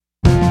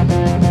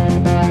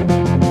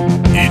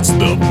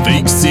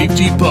Geek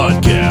Safety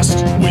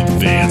Podcast with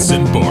Vance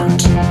and Bart.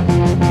 It's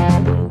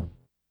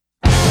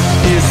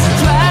a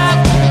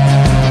trap,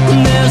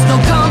 and there's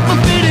no comfort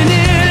fitting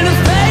in a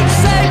fake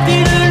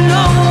safety that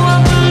no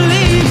one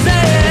believes in.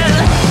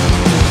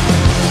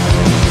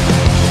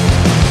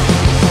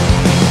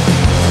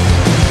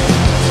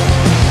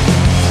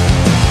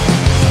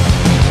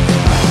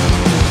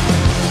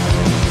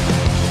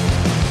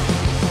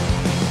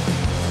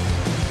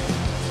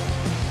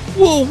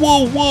 Whoa,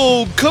 whoa,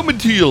 whoa! Coming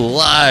to you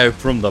live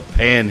from the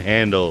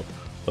panhandle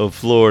of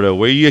Florida,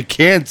 where you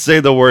can't say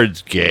the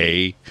words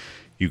gay.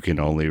 You can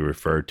only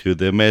refer to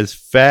them as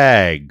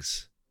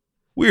fags.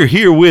 We're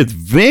here with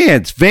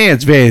Vance,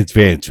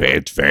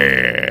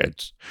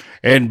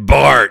 and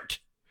Bart,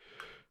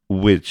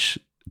 which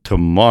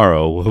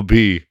tomorrow will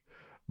be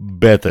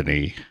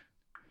Bethany.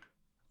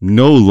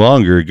 No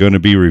longer going to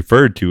be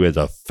referred to as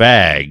a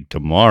fag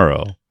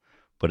tomorrow,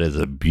 but as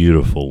a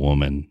beautiful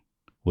woman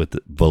with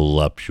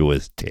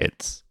voluptuous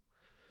tits.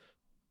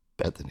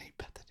 Bethany.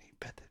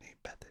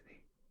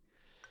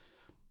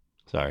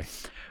 Sorry.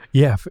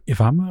 Yeah,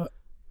 if I'm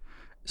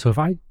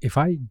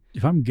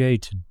gay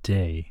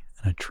today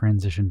and I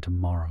transition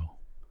tomorrow,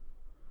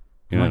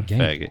 You're I'm not not a gay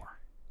faggot. anymore.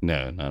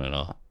 No, not at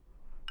all.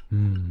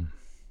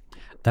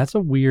 That's a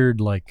weird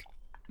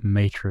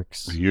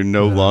matrix. You're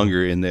no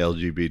longer in the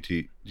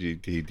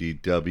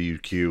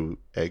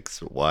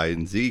LGBTQX, Y,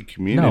 and Z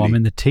community. No, I'm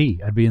in the T.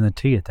 I'd be in the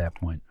T at that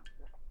point.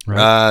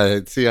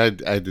 Right? See, I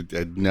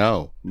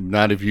no,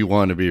 not if you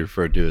want to be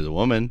referred to as a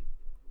woman.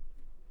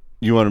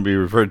 You want to be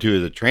referred to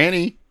as a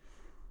tranny,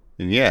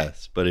 then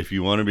yes. But if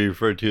you want to be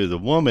referred to as a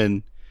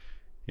woman,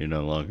 you're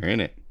no longer in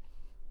it.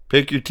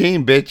 Pick your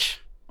team, bitch.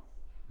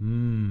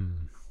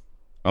 I'm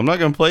not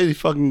gonna play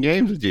these fucking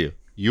games with you.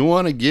 You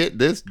want to get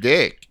this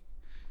dick?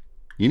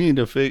 You need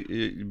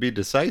to be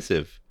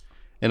decisive.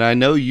 And I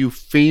know you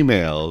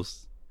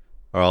females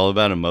are all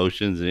about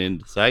emotions and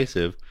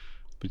indecisive.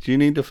 But you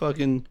need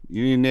to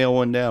nail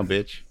one down,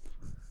 bitch.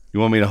 You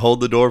want me to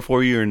hold the door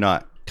for you or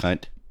not,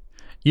 cunt?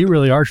 You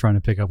really are trying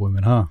to pick up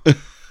women, huh?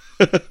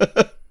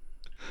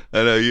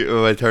 I know you.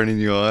 Am I turning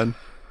you on?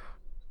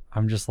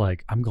 I'm just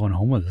I'm going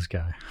home with this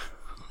guy.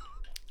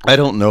 I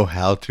don't know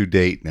how to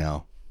date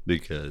now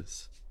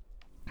because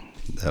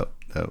that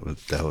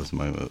was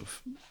my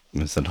move.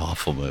 It was an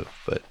awful move,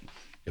 but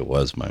it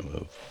was my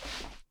move.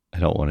 I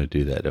don't want to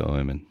do that to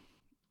women.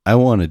 I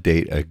want to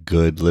date a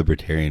good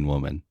libertarian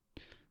woman.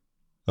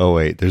 Oh,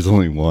 wait, there's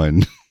only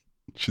one.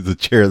 She's the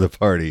chair of the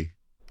party.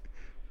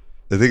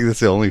 I think that's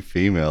the only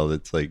female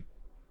that's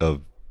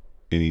of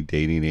any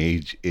dating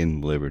age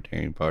in the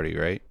Libertarian Party,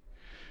 right?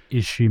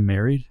 Is she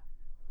married?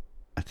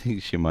 I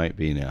think she might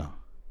be now.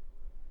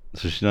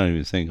 So she's not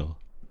even single.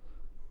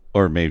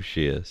 Or maybe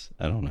she is.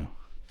 I don't know.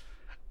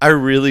 I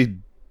really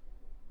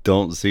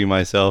don't see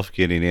myself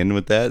getting in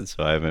with that,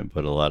 so I haven't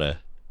put a lot of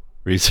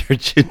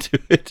research into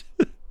it.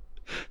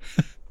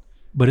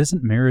 But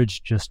isn't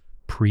marriage just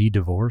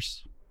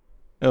pre-divorce?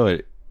 Oh,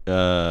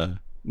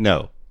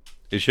 no,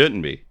 it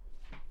shouldn't be.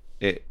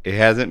 It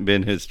hasn't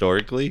been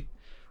historically,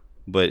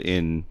 but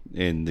in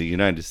the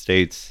United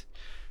States,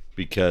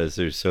 because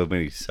there's so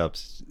many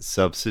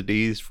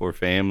subsidies for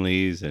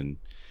families and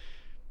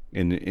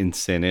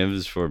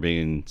incentives for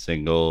being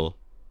single,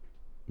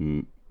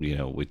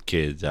 with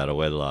kids out of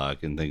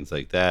wedlock and things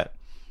like that,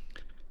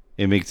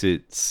 it makes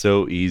it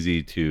so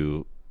easy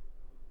to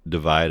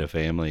divide a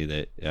family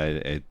that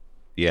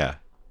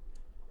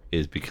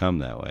it's become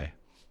that way.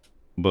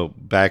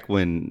 But back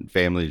when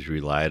families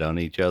relied on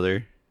each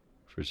other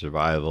for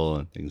survival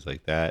and things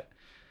like that,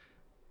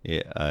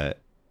 it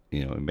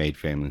made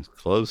families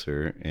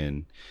closer.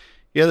 And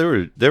yeah,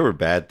 there were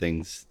bad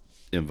things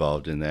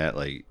involved in that.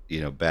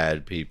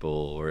 Bad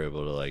people were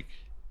able to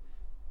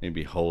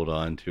maybe hold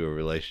on to a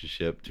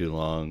relationship too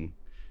long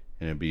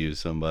and abuse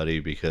somebody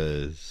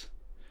because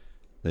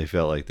they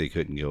felt like they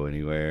couldn't go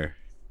anywhere.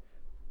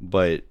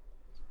 But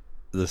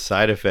the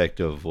side effect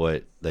of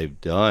what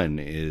they've done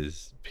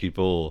is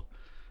people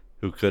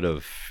who could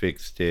have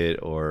fixed it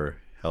or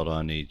held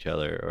on to each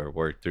other or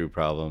worked through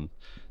problems,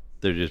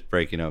 they're just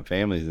breaking up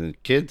families, and the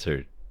kids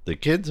are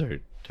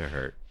to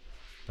hurt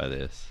by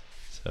this.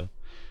 So,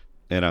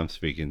 and I'm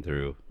speaking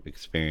through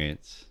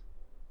experience.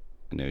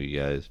 I know you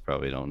guys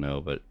probably don't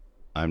know, but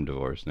I'm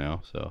divorced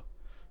now, so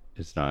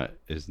it's not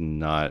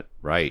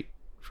right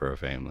for a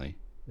family.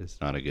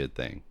 It's not a good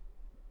thing.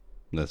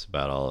 And that's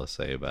about all I'll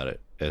say about it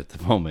at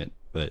the moment,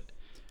 but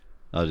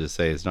I'll just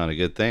say it's not a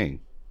good thing.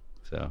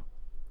 So,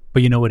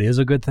 But you know what is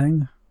a good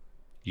thing?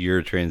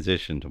 your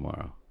transition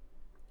tomorrow.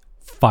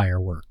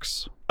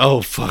 Fireworks.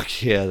 Oh,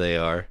 fuck yeah, they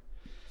are.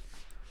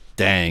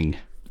 Dang.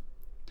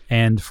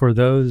 And for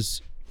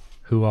those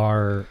who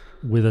are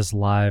with us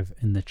live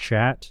in the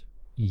chat,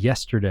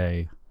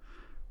 yesterday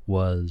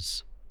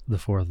was the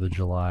 4th of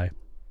July.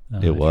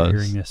 It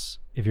was.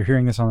 If you're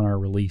hearing this on our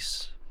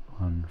release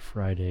on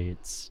Friday,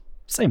 it's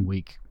same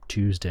week.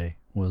 Tuesday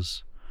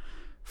was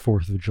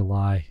 4th of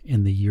July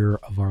in the year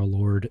of our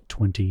Lord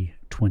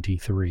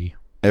 2023.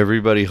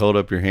 Everybody hold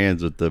up your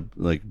hands with the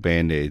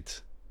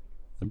Band-Aids.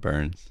 The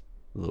burns.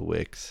 The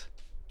wicks.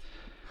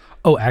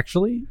 Oh,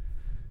 actually,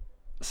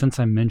 since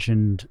I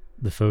mentioned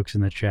the folks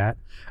in the chat,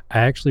 I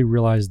actually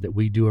realized that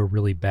we do a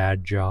really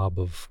bad job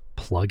of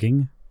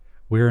plugging.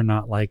 We're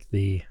not like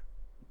the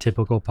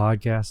typical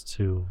podcasts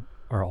who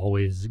are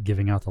always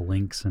giving out the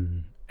links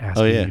and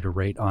asking you to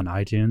rate on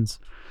iTunes.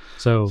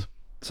 So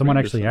someone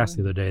actually asked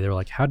the other day, they were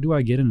like, how do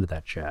I get into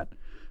that chat?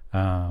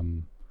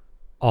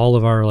 All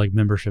of our like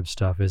membership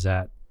stuff is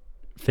at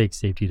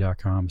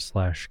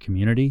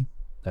fakesafety.com/community.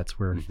 That's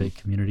where Fake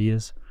Community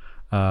is.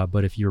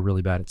 But if you're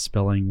really bad at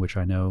spelling, which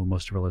I know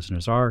most of our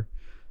listeners are,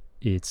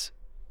 it's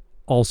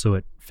also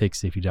at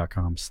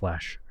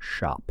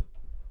fakesafety.com/shop.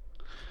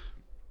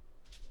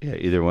 Yeah,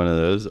 either one of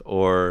those,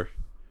 or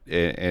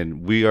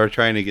and we are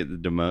trying to get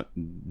the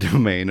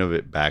domain of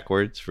it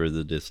backwards for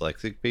the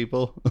dyslexic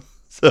people.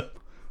 So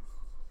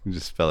you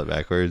just spell it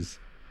backwards.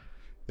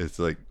 It's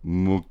like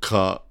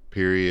muka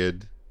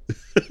period.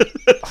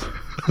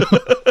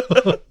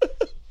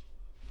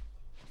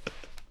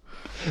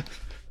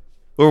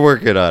 We're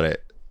working on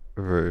it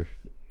for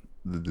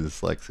the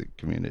dyslexic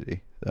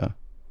community. So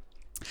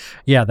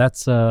yeah,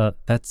 that's on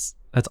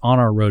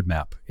our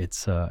roadmap.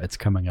 It's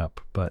coming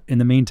up. But in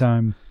the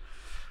meantime,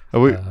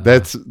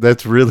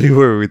 that's really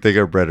where we think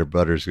our bread and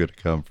butter is going to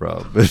come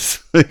from.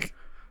 It's like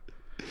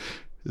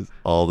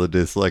all the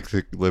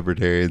dyslexic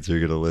libertarians are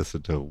going to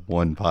listen to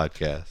one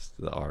podcast,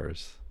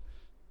 ours.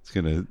 It's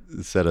going to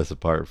set us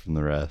apart from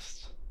the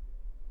rest.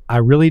 I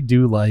really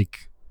do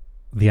like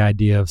the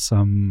idea of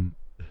some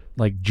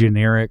like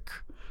generic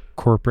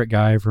corporate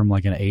guy from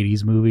like an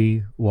 80s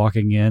movie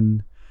walking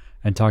in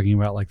and talking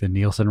about like the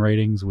Nielsen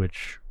ratings,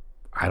 which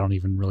I don't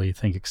even really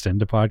think extend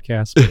to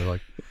podcasts, but they're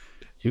like,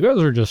 you guys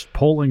are just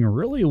polling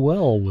really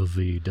well with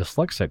the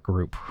dyslexic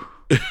group.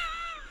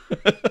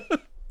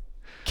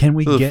 Can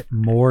we get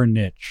more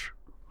niche?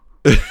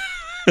 Well,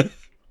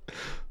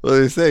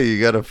 they say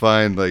you got to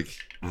find like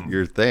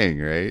your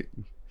thing, right?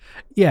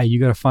 Yeah, you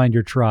got to find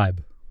your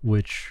tribe,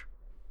 which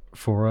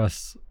for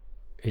us,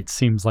 it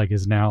seems like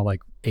is now like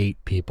 8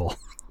 people.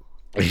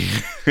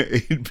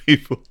 8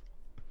 people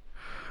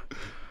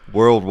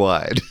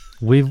worldwide.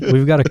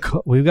 We've got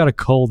to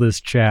cull this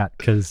chat,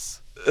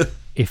 because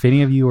if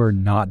any of you are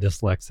not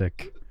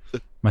dyslexic,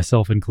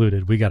 myself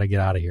included, we got to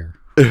get out of here.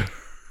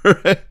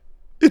 Right?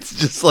 It's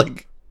just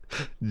like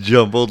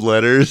jumbled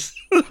letters.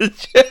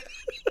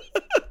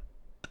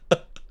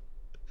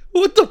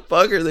 What the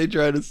fuck are they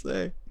trying to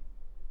say?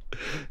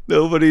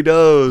 Nobody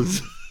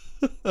knows.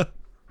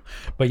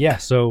 But yeah,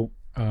 so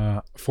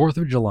 4th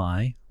of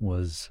July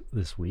was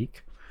this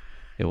week.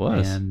 It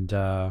was. And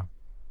I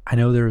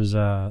know there's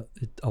a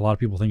lot of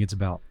people think it's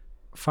about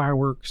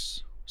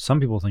fireworks. Some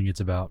people think it's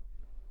about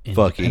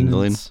fuck England.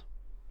 independence.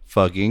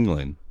 Fuck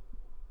England.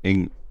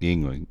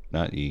 England,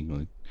 not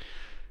England.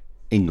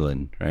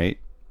 England, right?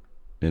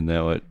 Isn't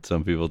that what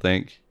some people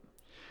think?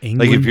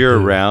 England, Like if you're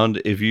boo.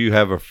 around, if you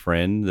have a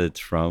friend that's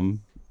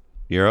from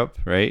Europe,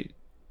 right?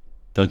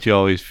 Don't you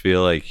always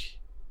feel like,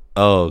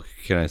 oh,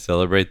 can I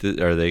celebrate this?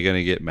 Are they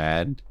gonna get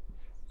mad? And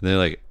they're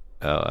like,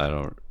 oh, I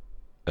don't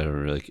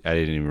really, I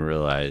didn't even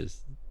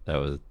realize that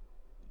was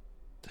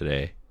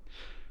today.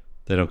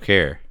 They don't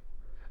care.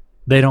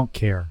 They don't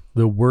care.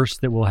 The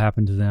worst that will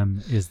happen to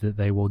them is that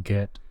they will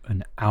get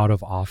an out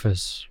of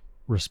office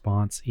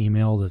response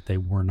email that they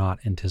were not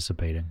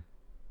anticipating.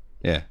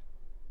 Yeah.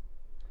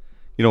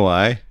 You know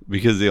why?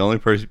 Because the only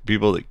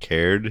people that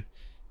cared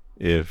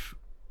if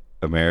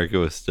America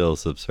was still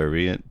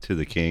subservient to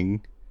the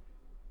king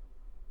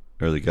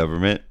or the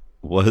government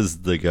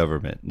was the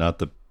government, not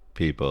the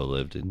people who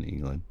lived in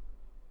England.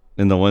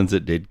 And the ones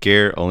that did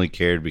care only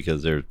cared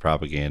because there was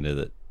propaganda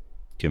that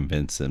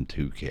convinced them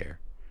to care.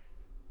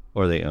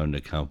 Or they owned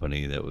a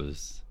company that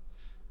was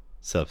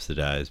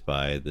subsidized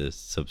by the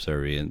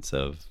subservience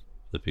of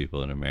the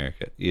people in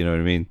America. You know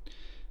what I mean?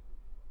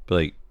 But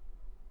like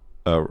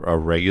a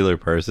regular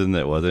person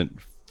that wasn't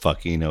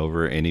fucking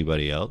over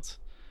anybody else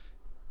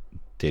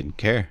didn't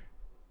care.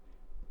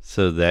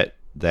 So that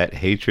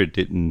hatred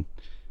didn't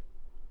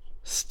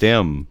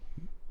stem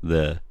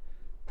the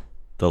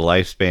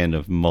lifespan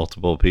of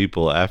multiple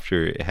people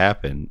after it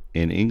happened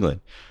in England.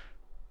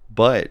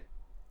 But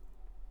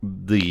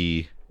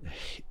the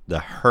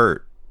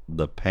hurt,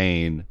 the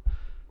pain,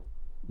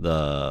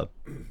 the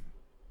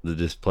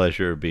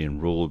displeasure of being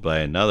ruled by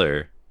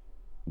another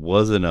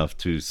was enough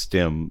to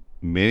stem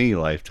many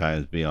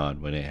lifetimes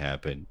beyond when it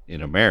happened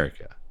in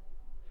America.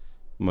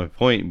 My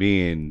point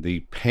being,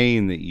 the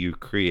pain that you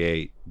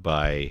create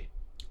by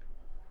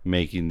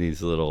making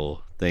these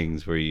little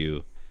things where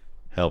you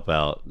help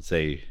out,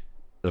 say,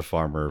 the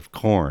farmer of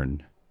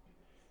corn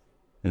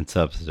and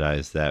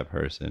subsidize that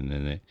person,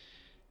 and it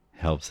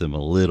helps them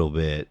a little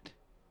bit,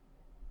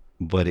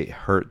 but it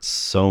hurts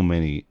so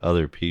many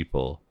other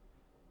people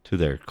to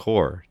their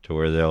core, to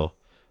where they'll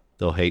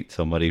hate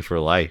somebody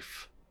for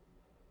life,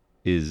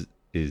 is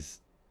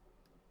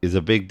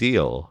a big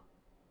deal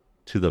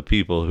to the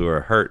people who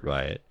are hurt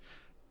by it.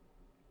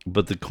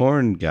 But the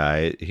corn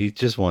guy, he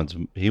wants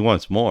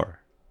more.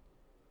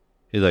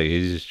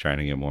 He's just trying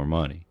to get more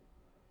money.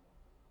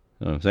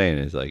 What I'm saying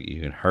is, like,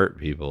 you can hurt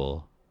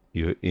people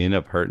you end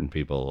up hurting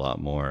people a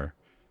lot more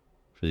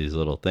for these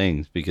little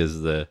things,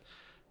 because the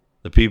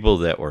people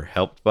that were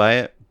helped by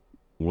it,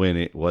 when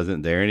it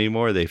wasn't there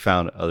anymore, they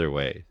found other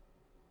ways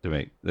to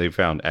make. They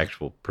found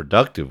actual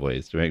productive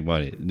ways to make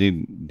money. It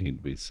didn't need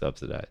to be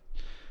subsidized.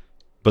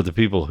 But the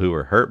people who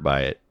were hurt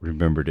by it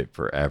remembered it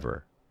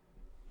forever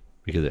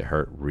because it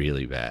hurt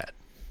really bad.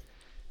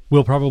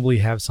 We'll probably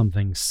have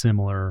something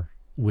similar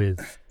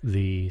with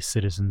the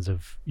citizens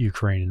of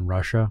Ukraine and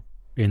Russia,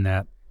 in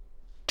that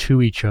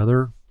to each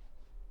other,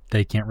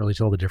 they can't really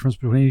tell the difference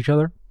between each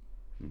other.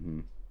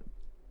 Mm-hmm.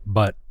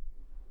 But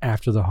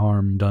after the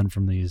harm done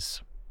from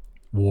these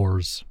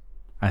wars,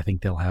 I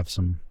think they'll have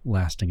some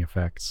lasting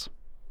effects.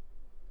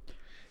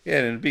 Yeah,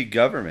 and it'd be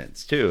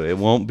governments too. It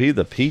won't be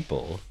the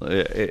people.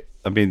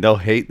 I mean, they'll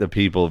hate the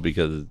people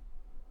because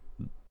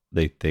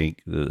they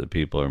think that the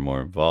people are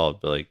more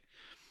involved. But like,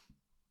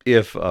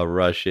 if a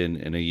Russian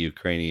and a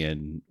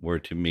Ukrainian were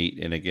to meet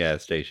in a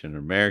gas station in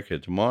America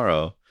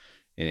tomorrow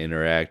and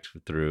interact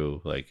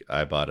through, like,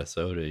 I bought a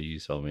soda, you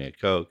sold me a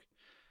Coke,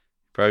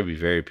 it'd probably be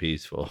very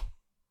peaceful.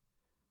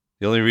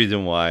 The only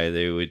reason why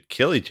they would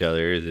kill each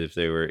other is if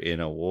they were in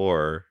a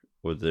war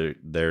with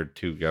their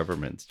two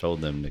governments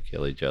told them to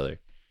kill each other.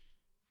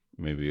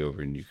 Maybe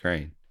over in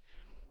Ukraine.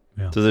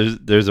 Yeah. So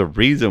there's a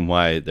reason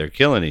why they're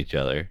killing each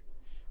other,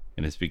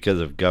 and it's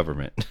because of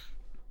government.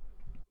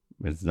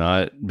 It's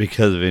not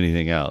because of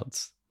anything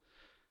else.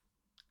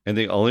 And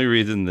the only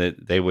reason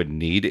that they would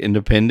need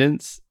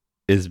independence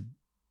is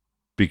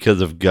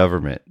because of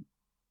government.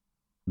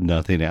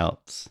 Nothing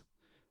else.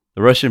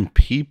 The Russian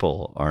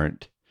people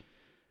aren't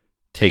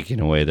taking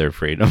away their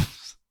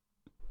freedoms.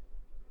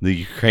 The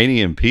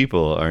Ukrainian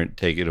people aren't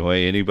taking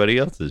away anybody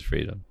else's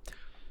freedom.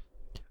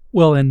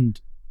 Well,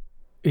 and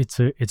it's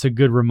a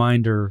good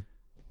reminder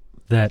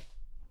that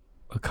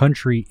a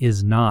country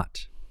is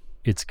not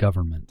its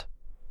government.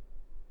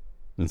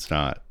 It's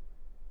not.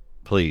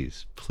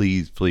 Please,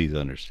 please, please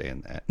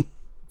understand that.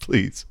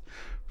 Please,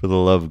 for the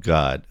love of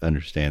God,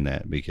 understand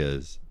that,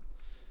 because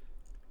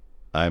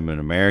I'm an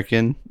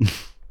American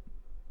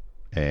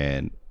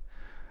and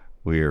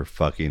we are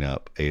fucking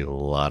up a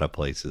lot of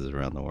places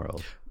around the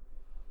world.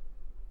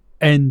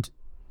 And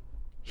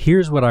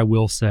here's what I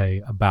will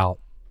say about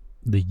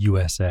the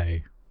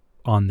USA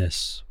on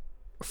this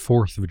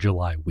 4th of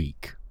July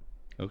week.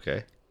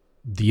 Okay.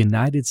 The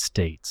United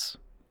States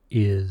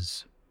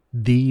is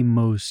the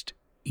most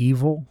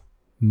evil,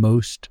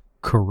 most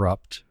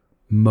corrupt,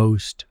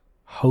 most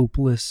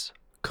hopeless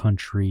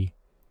country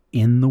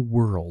in the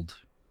world,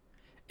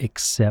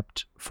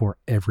 except for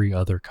every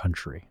other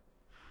country.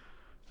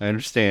 I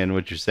understand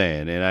what you're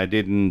saying, and I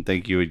didn't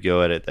think you would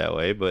go at it that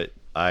way, but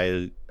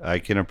I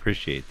can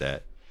appreciate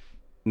that.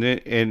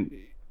 And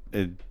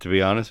to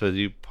be honest with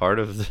you, part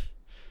of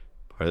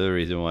the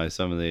reason why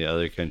some of the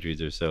other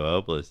countries are so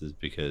hopeless is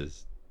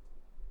because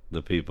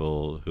the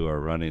people who are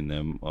running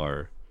them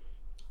are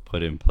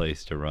put in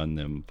place to run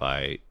them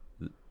by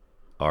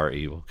our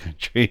evil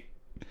country,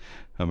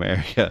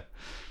 America.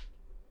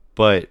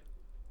 But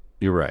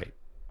you're right.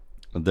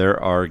 There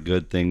are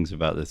good things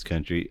about this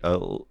country.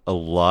 A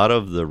lot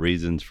of the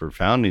reasons for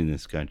founding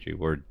this country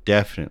were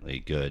definitely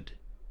good.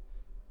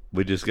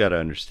 We just got to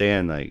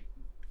understand, like,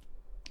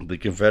 the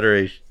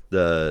Confederation,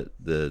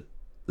 the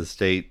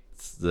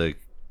states,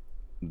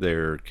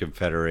 their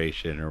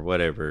confederation or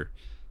whatever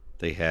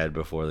they had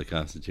before the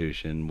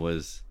Constitution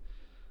was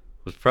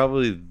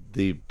probably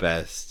the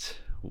best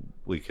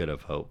we could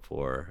have hoped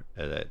for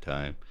at that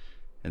time.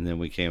 And then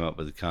we came up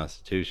with the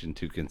Constitution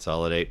to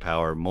consolidate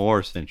power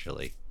more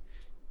centrally.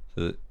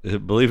 So,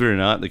 believe it or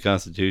not, the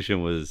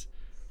Constitution was,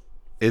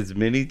 as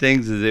many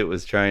things as it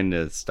was trying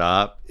to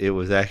stop, it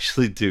was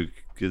actually to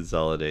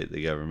consolidate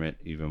the government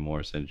even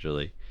more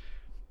centrally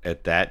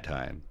at that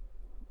time.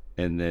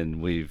 And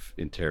then we've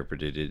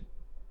interpreted it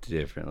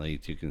differently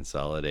to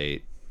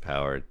consolidate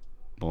power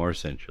more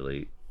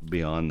centrally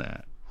beyond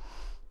that.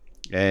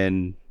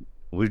 And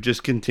we've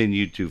just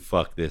continued to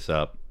fuck this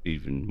up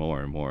even more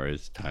and more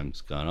as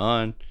time's gone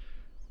on,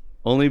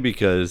 only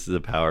because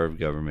the power of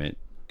government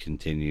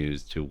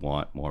continues to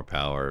want more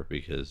power,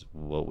 because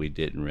what we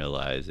didn't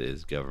realize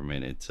is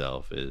government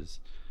itself is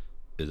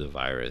a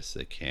virus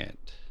that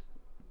can't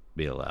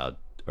be allowed,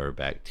 or a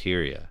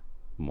bacteria.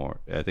 More,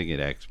 I think it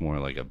acts more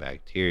like a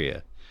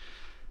bacteria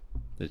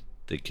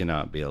that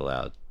cannot be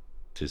allowed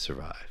to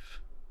survive.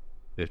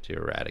 We have to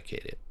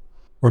eradicate it.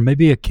 Or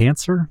maybe a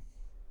cancer?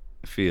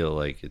 I feel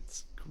like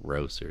it's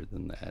grosser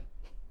than that.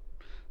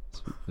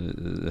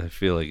 I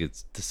feel like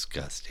it's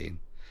disgusting.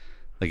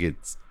 Like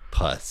it's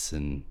pus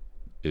and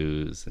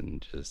ooze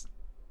and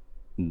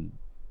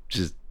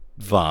just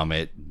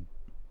vomit,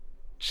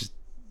 just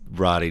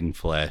rotting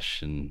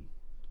flesh, and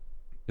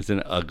it's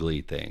an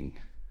ugly thing.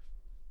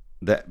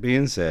 That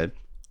being said,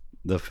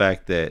 the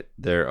fact that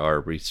there are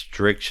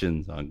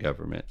restrictions on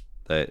government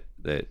that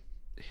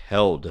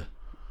held,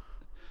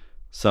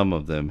 some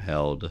of them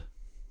held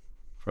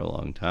for a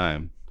long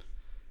time,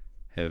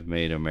 have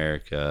made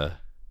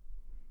America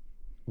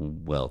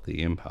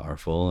wealthy and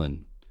powerful,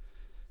 and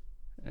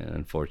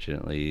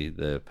unfortunately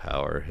the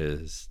power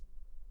has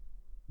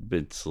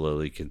been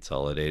slowly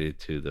consolidated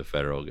to the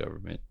federal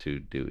government to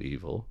do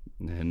evil,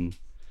 and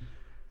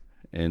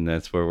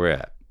that's where we're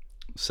at.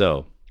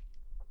 So,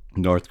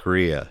 North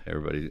Korea,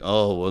 everybody,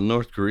 oh well,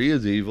 North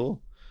Korea's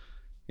evil.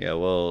 Yeah,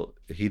 well,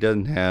 he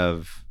doesn't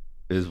have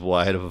as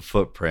wide of a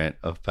footprint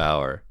of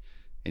power,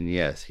 and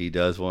yes, he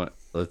does want.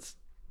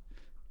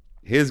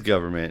 His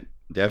government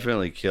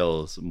definitely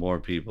kills more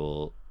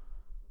people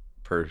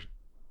per,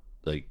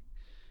 like,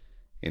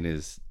 in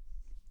his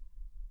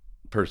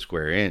per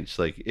square inch,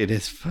 like in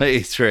his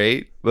face,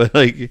 right?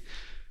 But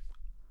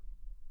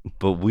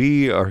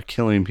we are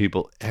killing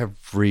people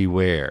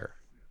everywhere.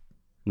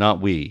 Not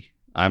we.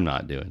 I'm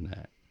not doing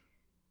that.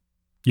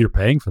 You're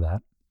paying for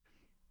that.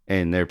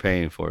 And they're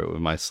paying for it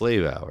with my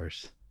slave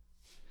hours.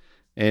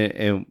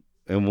 And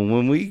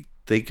when we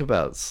think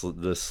about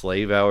the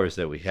slave hours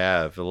that we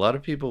have, a lot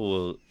of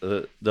people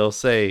will they'll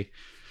say,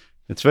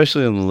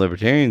 especially on the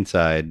libertarian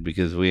side,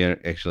 because we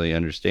actually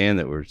understand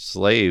that we're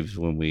slaves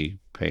when we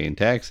pay in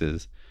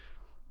taxes,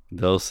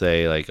 they'll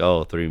say like,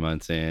 oh, 3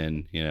 months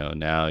in,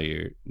 now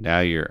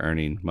you're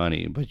earning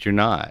money, but you're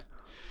not,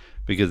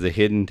 because the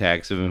hidden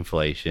tax of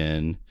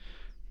inflation,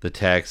 the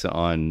tax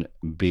on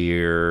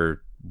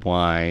beer,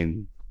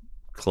 wine,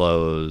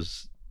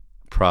 clothes,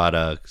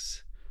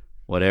 products,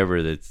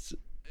 whatever that's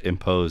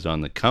imposed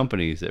on the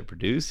companies that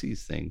produce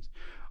these things,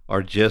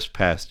 are just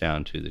passed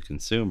down to the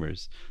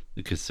consumers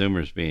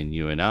being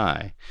you and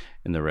I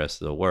and the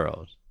rest of the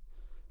world.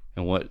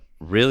 And what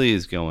really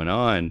is going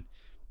on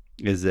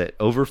is that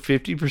over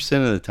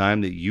 50% of the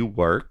time that you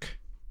work,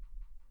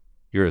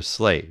 you're a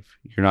slave.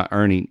 You're not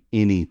earning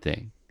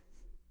anything.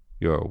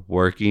 You're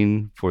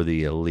working for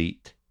the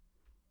elite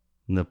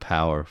and the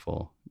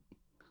powerful,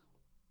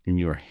 and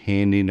you're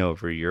handing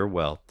over your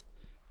wealth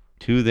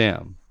to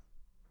them.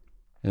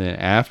 And then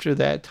after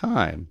that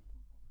time,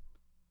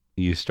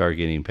 you start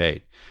getting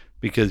paid,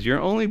 because you're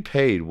only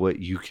paid what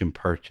you can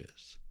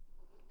purchase.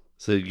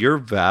 So your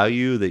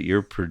value that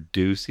you're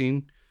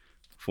producing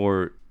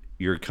for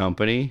your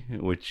company,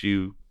 which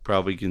you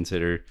probably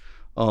consider,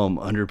 oh, I'm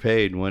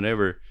underpaid,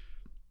 whatever.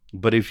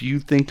 But if you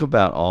think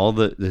about all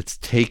that's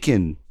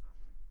taken,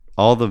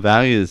 all the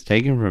value that's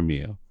taken from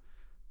you,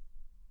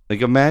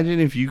 like imagine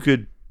if you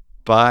could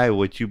buy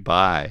what you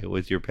buy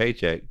with your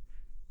paycheck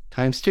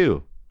times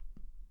 2.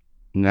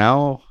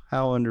 Now,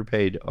 how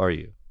underpaid are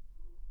you?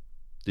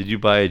 Did you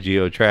buy a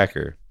Geo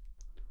Tracker?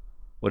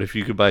 What if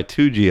you could buy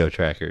 2 Geo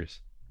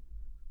Trackers?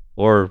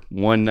 Or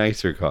one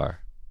nicer car?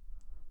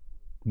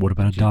 What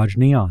about a Dodge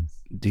Neon?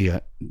 Yeah,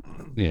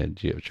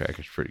 Geo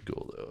Tracker's pretty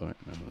cool though. I'm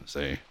gonna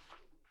say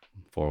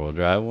 4-wheel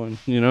drive one.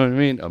 You know what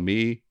I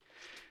mean?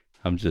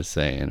 I'm just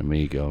saying,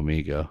 amigo.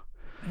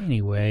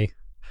 Anyway,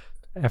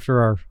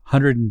 after our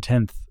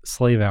 110th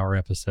slave hour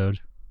episode,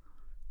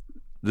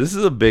 this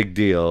is a big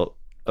deal.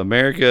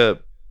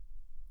 America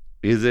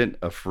isn't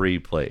a free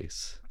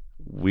place.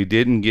 We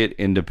didn't get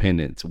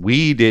independence.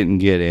 We didn't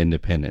get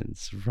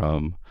independence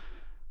from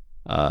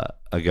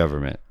a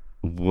government.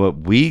 What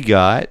we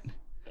got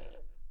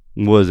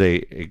was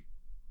a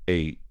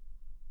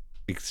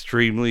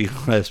extremely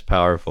less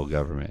powerful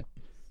government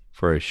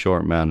for a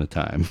short amount of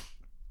time.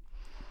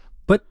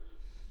 But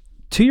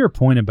to your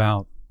point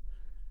about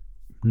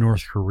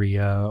North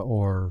Korea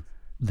or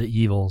the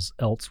evils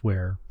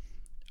elsewhere,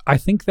 I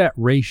think that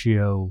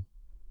ratio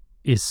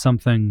is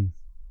something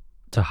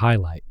to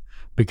highlight,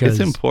 because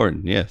it's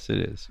important. Yes, it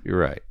is. You're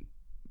right.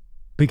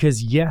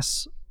 Because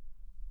yes,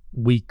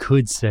 we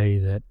could say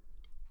that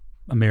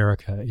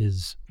America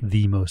is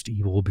the most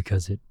evil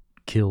because it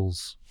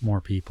kills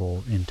more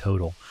people in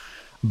total.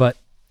 But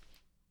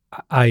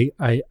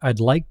I'd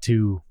like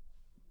to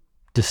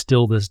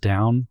distill this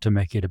down to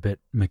make it a bit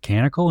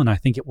mechanical, and I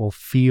think it will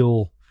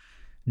feel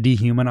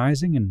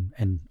dehumanizing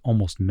and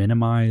almost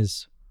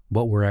minimize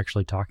what we're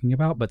actually talking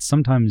about. But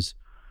sometimes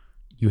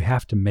you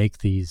have to make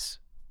these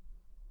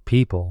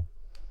people,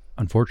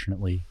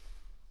 unfortunately,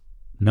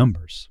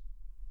 numbers,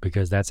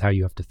 because that's how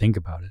you have to think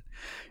about it.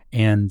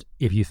 And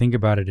if you think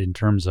about it in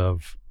terms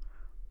of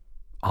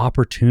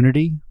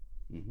opportunity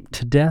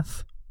to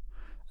death,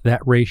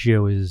 that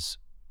ratio is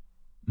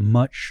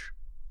much,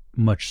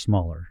 much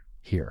smaller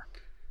here.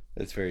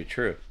 That's very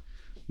true.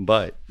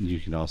 But you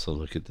can also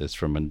look at this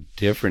from a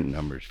different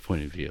numbers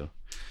point of view.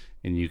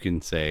 And you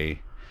can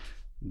say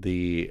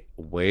the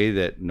way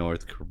that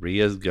North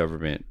Korea's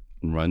government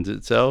runs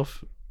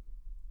itself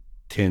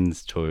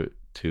tends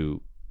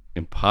to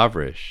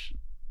impoverish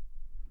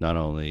not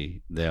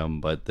only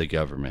them, but the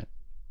government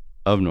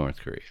of North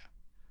Korea.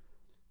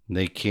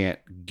 They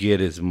can't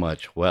get as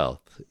much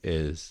wealth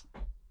as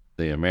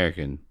the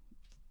American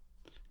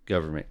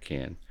government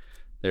can.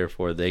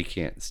 Therefore, they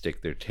can't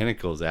stick their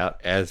tentacles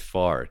out as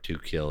far to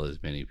kill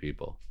as many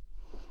people.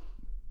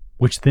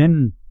 Which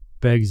then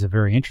begs a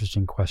very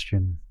interesting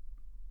question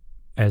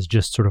as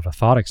just sort of a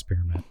thought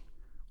experiment.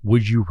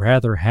 Would you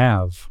rather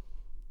have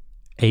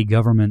a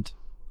government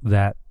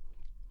that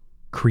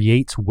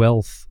creates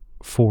wealth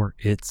for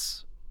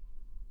its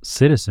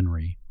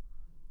citizenry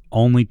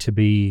only to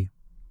be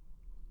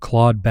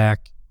clawed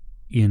back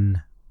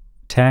in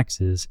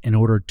taxes in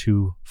order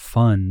to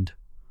fund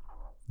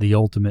the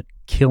ultimate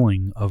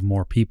killing of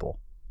more people?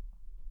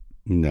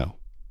 No.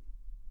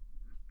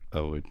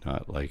 I would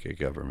not like a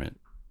government.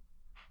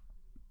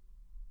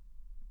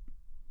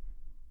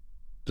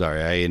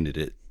 Sorry, I ended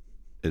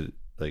it.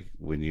 Like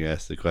when you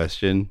asked the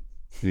question,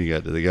 when you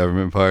got to the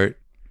government part,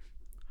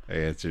 I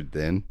answered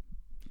then.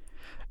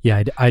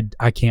 Yeah,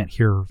 I can't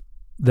hear.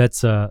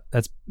 That's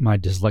my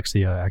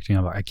dyslexia acting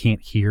up. I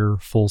can't hear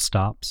full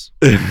stops.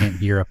 I can't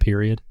hear a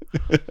period.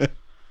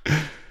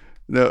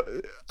 No,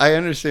 I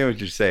understand what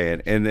you're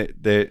saying, and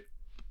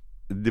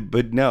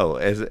but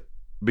no,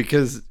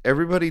 because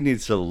everybody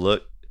needs to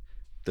look.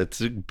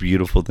 That's a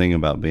beautiful thing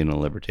about being a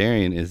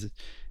libertarian is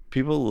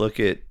people look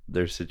at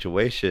their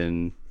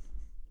situation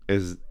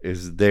as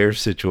their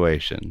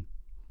situation,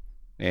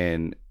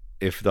 and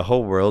if the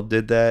whole world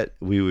did that,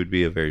 we would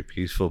be a very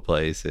peaceful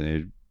place, and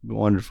it'd be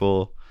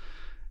wonderful,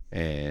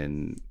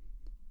 and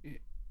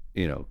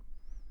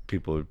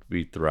people would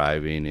be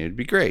thriving. It'd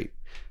be great,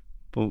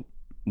 but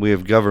we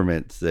have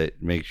governments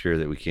that make sure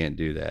that we can't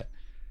do that.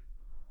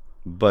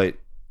 But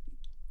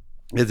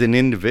as an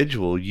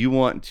individual, you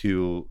want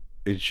to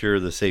ensure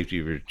the safety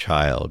of your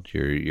child,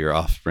 your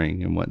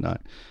offspring, and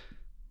whatnot.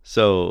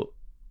 So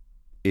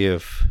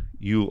if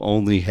you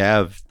only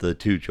have the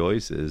two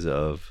choices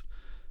of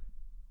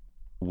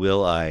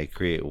will I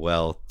create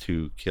wealth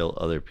to kill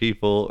other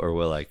people, or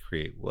will I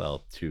create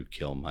wealth to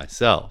kill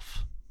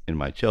myself and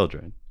my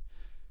children?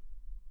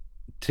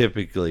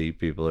 Typically,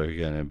 people are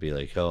going to be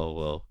like, oh,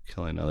 well,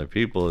 killing other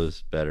people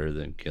is better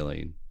than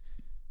killing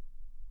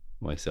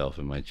myself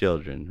and my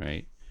children,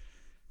 right?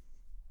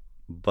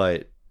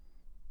 But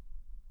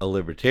a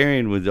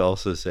libertarian would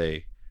also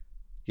say,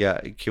 yeah,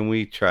 can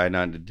we try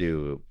not to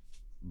do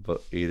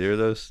either of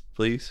those,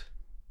 please?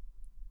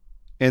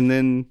 And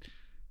then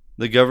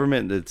the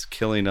government that's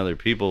killing other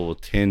people will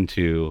tend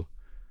to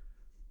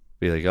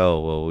be like, oh,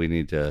 well, we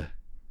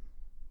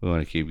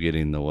want to keep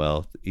getting the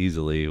wealth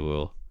easily.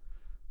 We're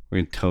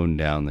going to tone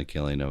down the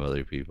killing of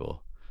other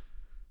people.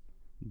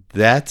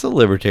 That's a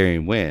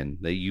libertarian win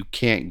that you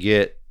can't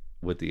get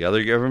with the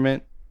other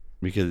government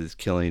because it's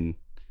killing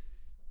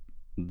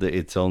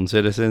its own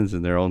citizens,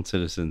 and their own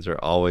citizens are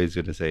always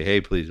going to say, hey,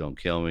 please don't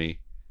kill me.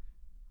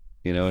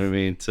 You know what I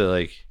mean? So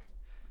like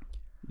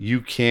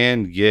you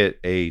can get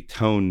a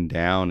tone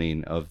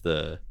downing of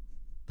the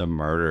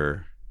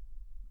murder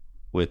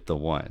with the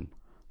more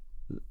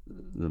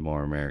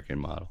American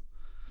model.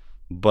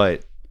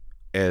 But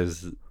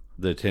as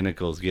the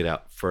tentacles get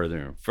out further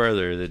and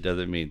further, that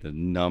doesn't mean the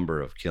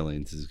number of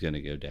killings is going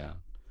to go down.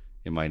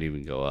 It might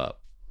even go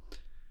up.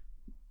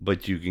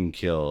 But you can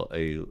kill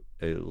a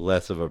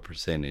less of a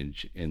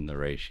percentage in the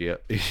ratio.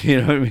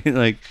 You know what I mean?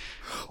 Like,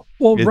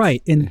 well,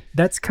 right, and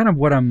that's kind of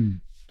what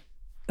I'm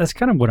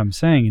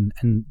saying,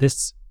 and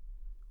this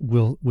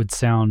would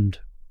sound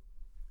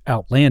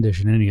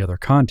outlandish in any other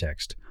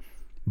context,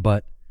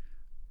 but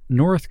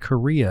North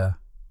Korea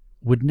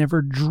would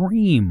never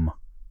dream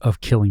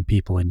of killing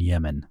people in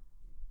Yemen.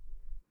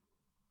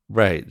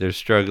 Right, they're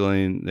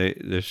struggling.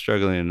 They're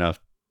struggling enough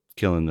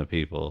killing the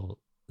people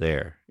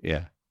there.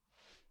 Yeah.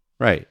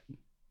 Right.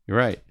 You're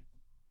right.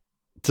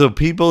 So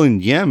people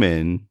in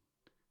Yemen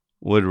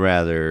would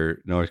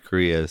rather North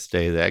Korea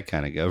stay that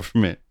kind of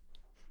government.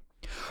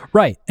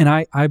 Right. And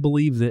I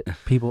believe that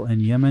people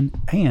in Yemen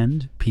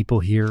and people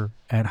here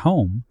at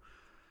home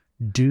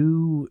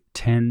do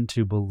tend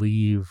to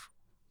believe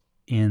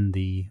in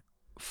the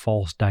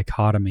false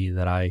dichotomy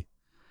that I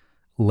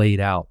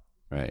laid out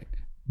right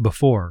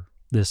before,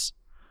 this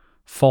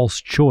false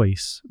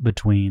choice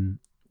between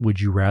would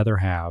you rather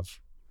have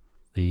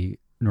the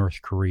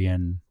North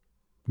Korean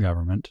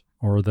government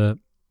or the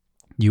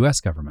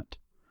U.S. government?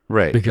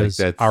 Right. Because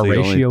like our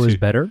ratio is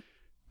better.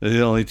 They're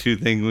the only two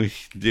things we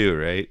do,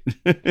 right?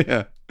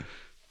 Yeah.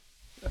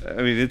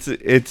 I mean,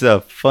 it's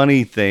a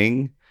funny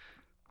thing,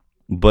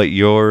 but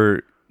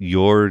your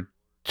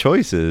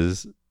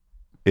choices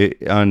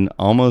on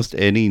almost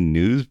any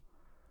news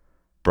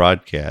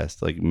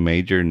broadcast, like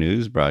major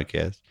news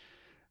broadcast,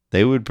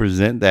 they would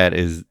present that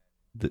as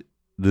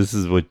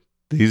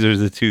these are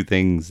the two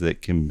things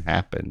that can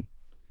happen.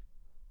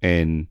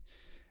 And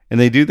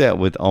they do that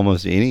with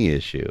almost any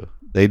issue.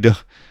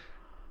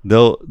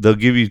 They'll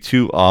give you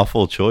two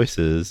awful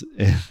choices,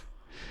 and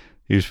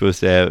you're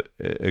supposed to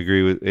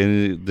agree with.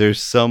 And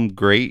there's some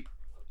great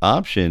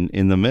option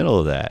in the middle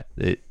of that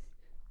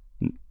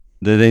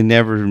they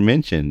never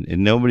mentioned,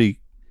 and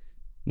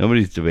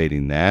nobody's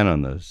debating that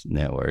on those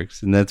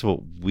networks. And that's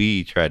what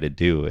we try to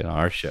do in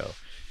our show,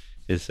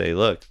 is say,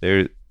 look,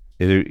 there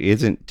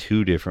isn't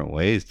two different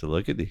ways to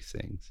look at these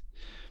things.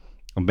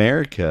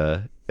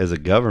 America as a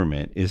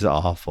government is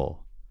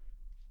awful.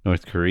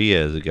 North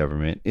Korea as a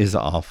government is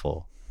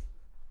awful.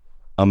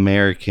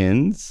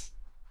 Americans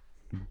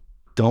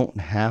don't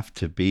have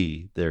to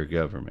be their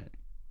government.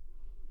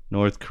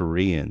 North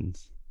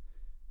Koreans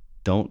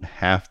don't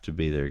have to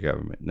be their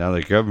government. Now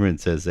their government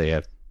says they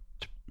have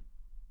to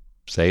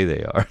say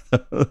they are.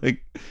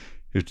 Like, you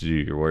have to do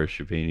your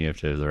worshiping, you have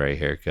to have the right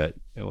haircut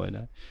and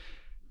whatnot.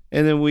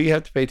 And then we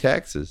have to pay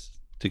taxes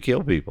to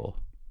kill people.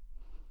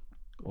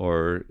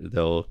 or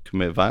they'll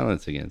commit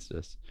violence against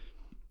us.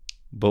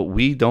 But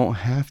we don't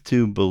have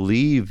to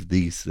believe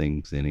these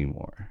things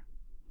anymore.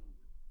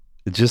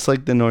 It's just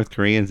like the North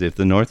Koreans. If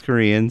the North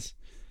Koreans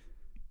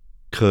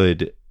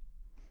could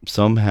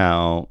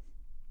somehow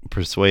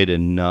persuade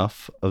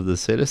enough of the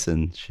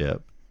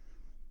citizenship,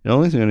 it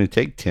only is going to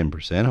take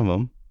 10% of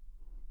them.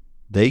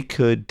 They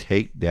could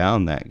take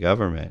down that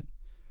government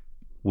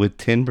with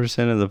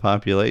 10% of the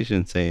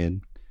population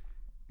saying,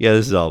 yeah,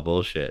 this is all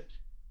bullshit.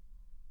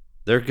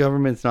 Their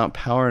government's not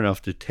power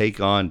enough to take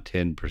on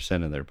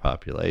 10% of their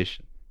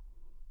population.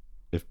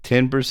 If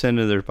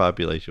 10% of their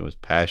population was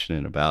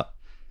passionate about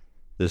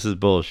this is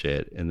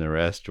bullshit and the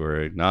rest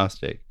were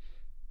agnostic,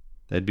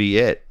 that'd be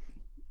it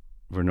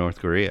for North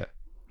Korea.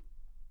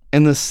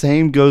 And the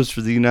same goes for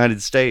the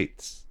United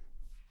States.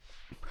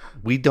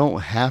 We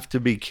don't have to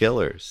be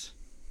killers.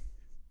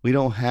 We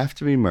don't have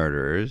to be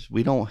murderers.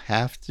 We don't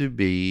have to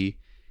be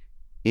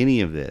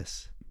any of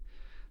this.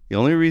 The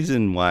only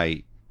reason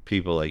why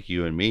people like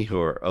you and me who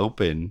are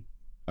open,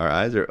 our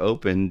eyes are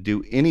open,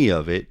 do any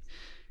of it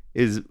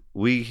is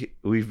we've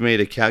made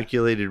a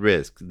calculated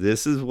risk.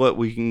 This is what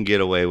we can get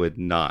away with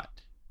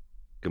not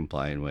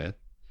complying with,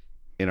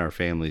 and our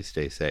families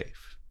stay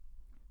safe.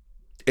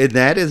 And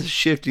that is a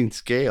shifting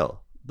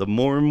scale. The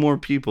more and more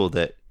people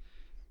that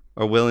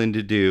are willing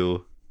to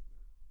do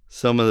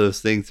some of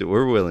those things that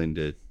we're willing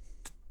to,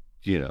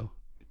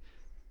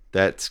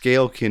 that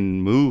scale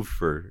can move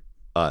for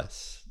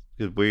us,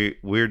 because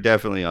we're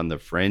definitely on the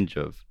fringe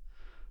of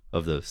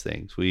those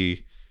things.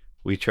 We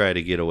try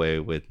to get away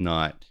with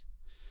not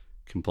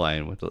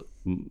complying with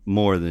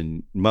more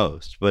than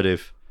most. But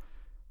if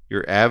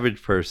your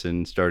average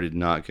person started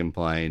not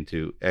complying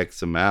to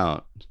X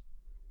amount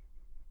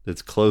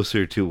that's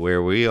closer to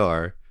where we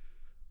are,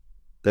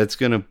 that's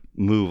going to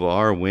move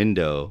our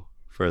window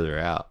further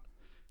out.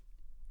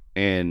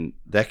 And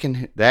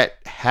that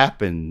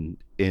happened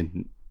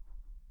in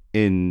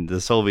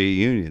the Soviet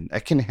Union.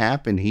 That can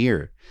happen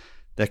here.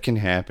 That can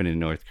happen in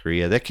North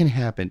Korea. That can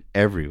happen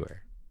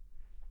everywhere.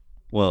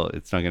 Well,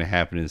 it's not going to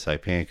happen in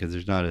Saipan because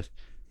there's not a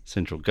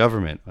central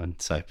government on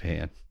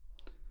Saipan,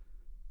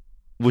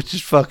 which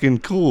is fucking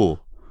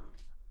cool.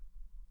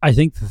 I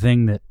think the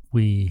thing that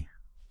we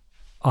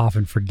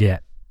often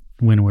forget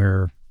when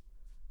we're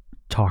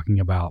talking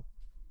about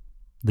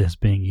this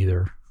being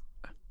either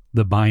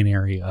the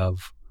binary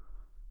of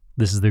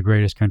this is the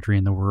greatest country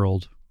in the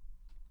world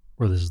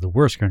or this is the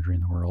worst country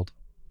in the world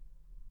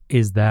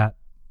is that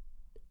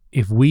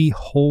if we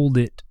hold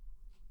it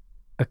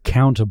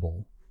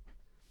accountable,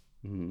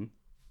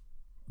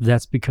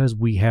 that's because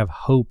we have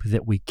hope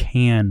that we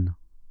can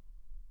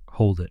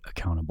hold it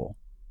accountable.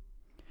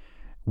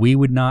 We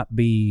would not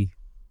be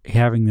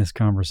having this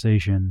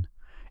conversation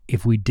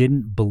if we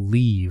didn't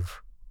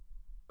believe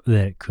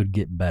that it could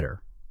get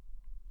better.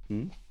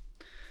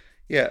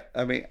 Yeah,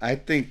 I mean, I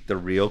think the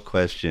real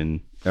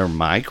question, or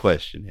my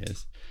question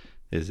is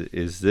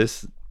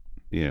this,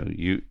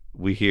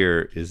 we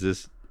hear, is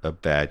this a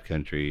bad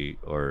country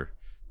or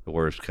the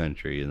worst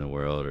country in the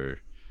world or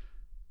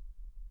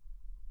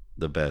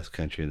the best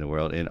country in the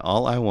world? And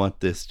all I want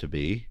this to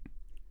be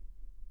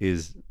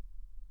is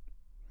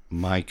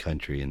my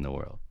country in the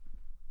world.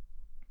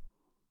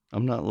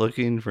 I'm not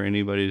looking for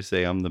anybody to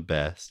say I'm the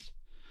best.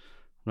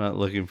 I'm not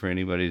looking for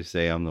anybody to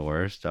say I'm the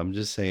worst. I'm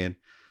just saying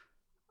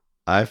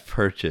I've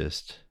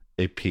purchased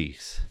a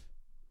piece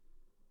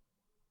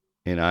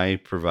and I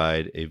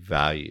provide a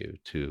value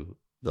to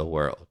the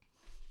world.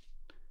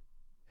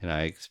 And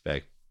I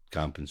expect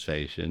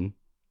compensation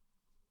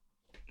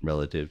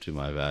relative to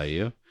my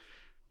value.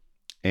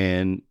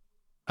 And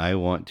I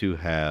want to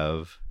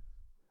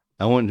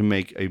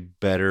make a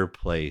better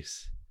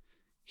place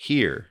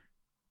here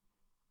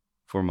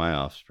for my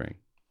offspring.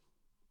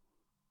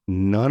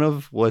 None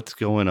of what's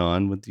going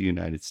on with the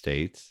United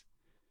States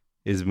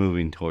is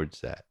moving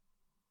towards that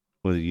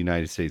with the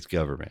United States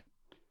government.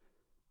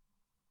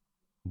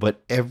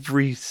 But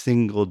every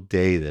single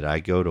day that I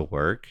go to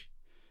work,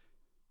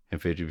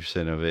 and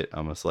 50% of it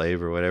I'm a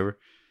slave or whatever,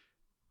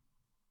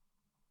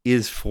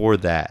 is for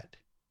that.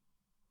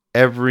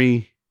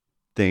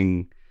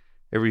 Everything,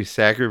 every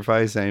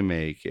sacrifice I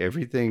make,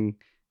 everything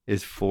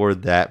is for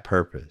that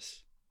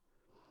purpose.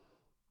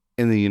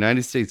 And the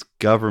United States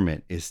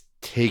government is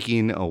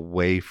taking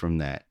away from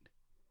that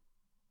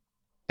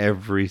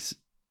every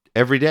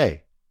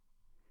day.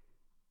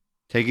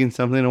 Taking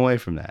something away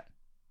from that.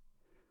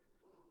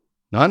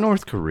 Not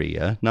North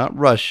Korea, not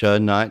Russia,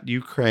 not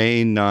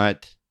Ukraine,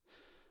 not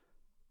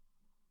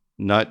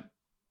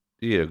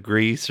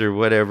Greece or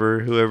whatever,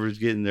 whoever's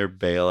getting their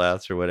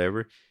bailouts or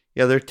whatever.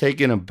 Yeah, they're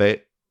taking a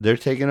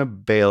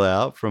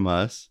bailout from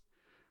us.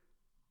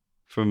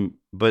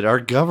 But our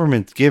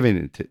government's giving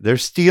it they're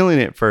stealing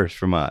it first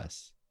from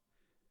us.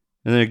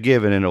 And they're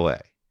giving it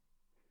away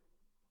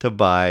to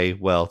buy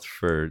wealth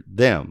for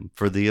them,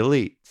 for the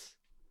elites.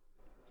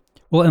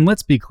 Well, and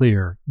let's be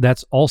clear,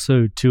 that's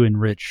also to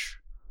enrich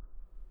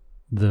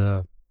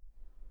the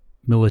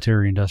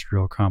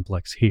military-industrial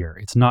complex here.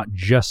 It's not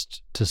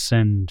just to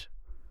send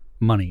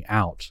money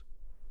out.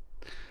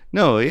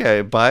 No, yeah,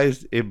 it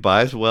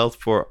buys wealth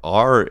for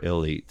our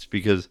elites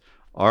because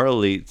our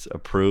elites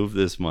approve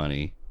this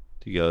money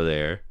to go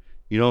there.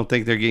 You don't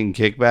think they're getting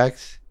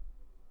kickbacks?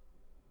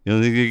 You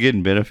don't think they're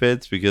getting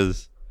benefits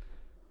because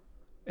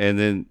and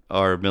then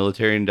our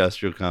military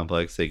industrial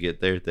complex, they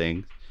get their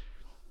things.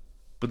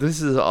 But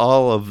this is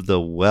all of the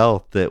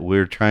wealth that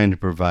we're trying to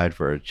provide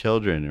for our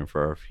children and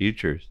for our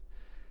futures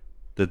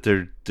that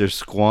they're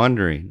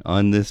squandering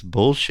on this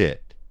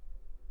bullshit.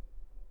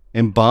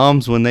 And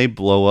bombs, when they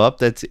blow up,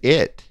 that's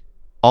it.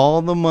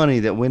 All the money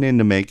that went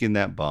into making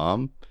that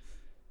bomb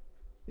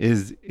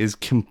is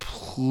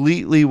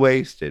completely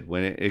wasted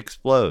when it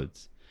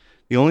explodes.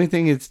 The only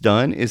thing it's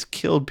done is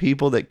killed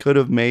people that could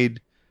have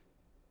made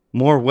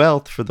more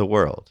wealth for the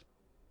world.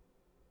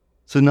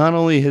 So not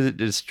only has it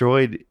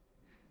destroyed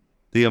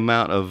the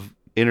amount of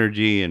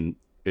energy and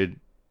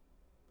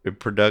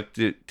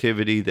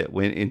productivity that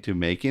went into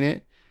making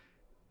it,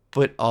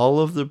 but all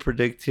of the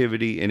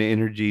productivity and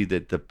energy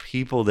that the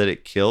people that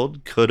it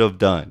killed could have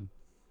done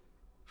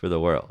for the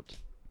world.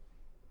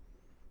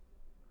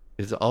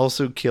 It's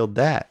also killed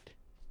that.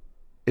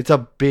 It's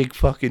a big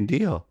fucking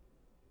deal.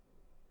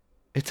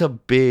 It's a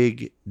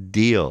big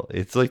deal.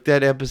 It's like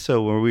that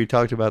episode where we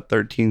talked about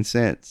 13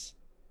 cents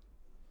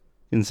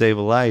can save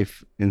a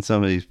life in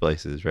some of these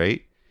places,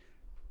 right?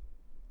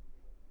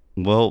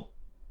 Well,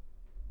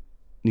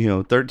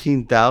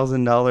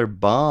 $13,000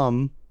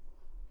 bomb,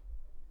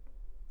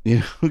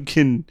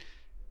 can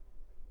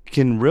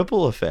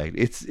ripple effect.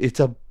 It's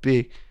a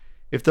big.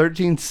 If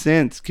 13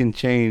 cents can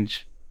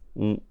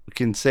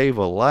save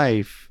a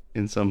life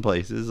in some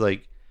places,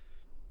 like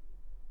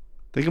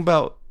think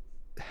about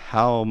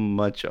how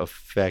much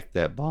effect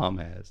that bomb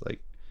has. Like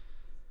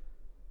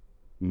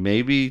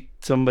maybe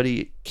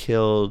somebody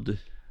killed,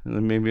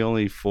 maybe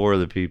only 4 of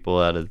the people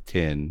out of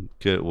 10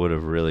 would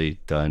have really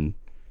done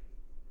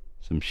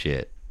some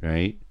shit,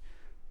 right?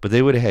 But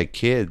they would have had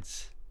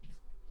kids.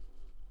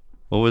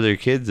 What would their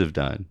kids have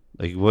done?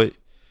 Like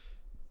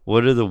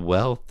what are the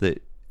wealth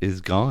that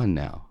is gone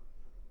now?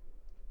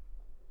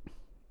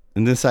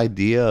 And this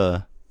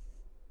idea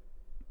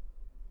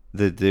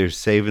that they're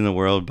saving the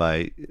world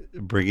by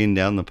bringing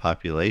down the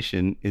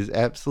population is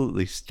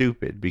absolutely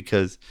stupid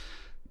because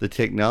the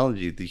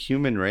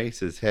human race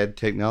has had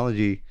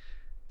technology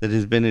that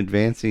has been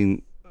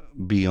advancing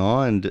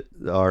beyond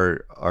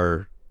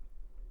our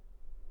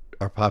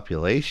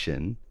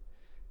population.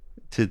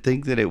 To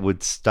think that it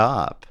would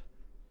stop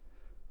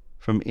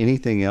from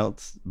anything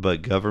else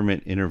but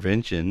government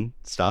intervention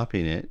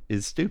stopping it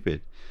is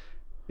stupid.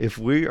 If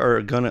we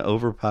are going to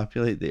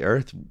overpopulate the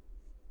earth,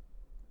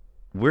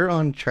 we're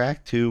on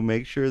track to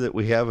make sure that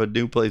we have a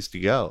new place to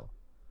go.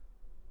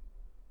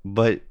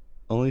 But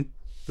only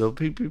there'll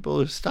be people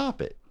who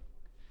stop it.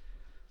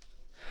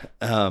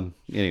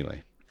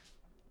 Anyway,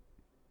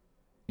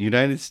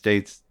 United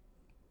States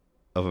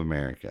of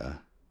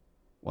America.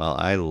 While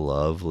I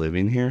love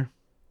living here,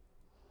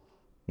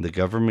 the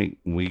government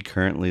we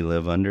currently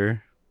live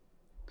under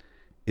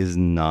is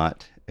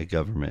not a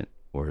government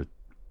worth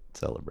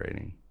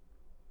celebrating.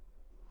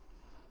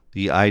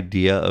 The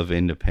idea of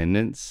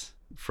independence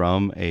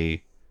from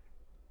a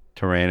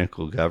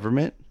tyrannical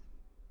government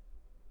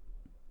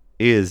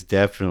is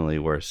definitely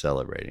worth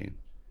celebrating.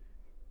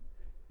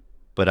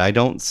 But I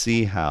don't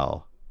see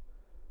how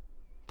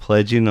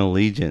pledging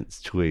allegiance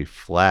to a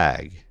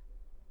flag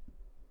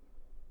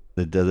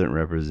that doesn't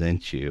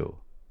represent you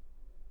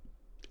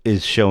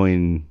is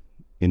showing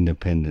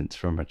independence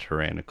from a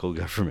tyrannical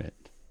government.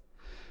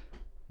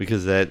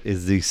 Because that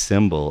is the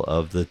symbol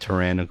of the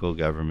tyrannical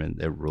government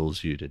that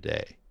rules you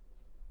today.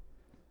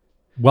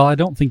 Well, I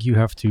don't think you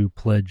have to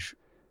pledge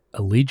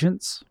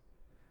allegiance.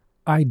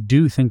 I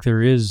do think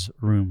there is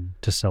room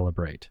to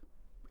celebrate.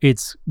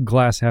 It's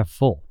glass half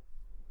full.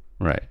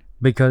 Right.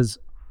 Because,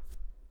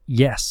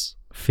 yes,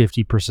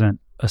 50%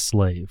 a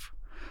slave,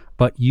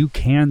 but you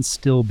can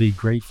still be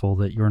grateful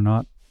that you're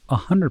not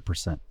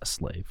 100% a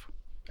slave.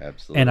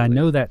 Absolutely. And I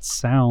know that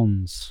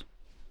sounds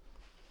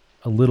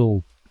a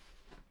little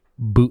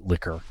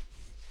bootlicker.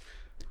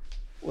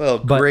 Well,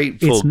 but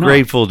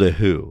grateful to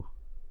who?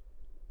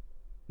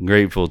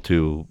 Grateful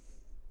to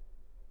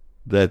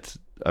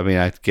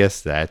I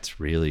guess that's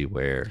really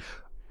where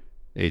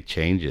it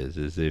changes,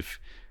 is if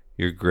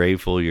you're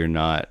grateful you're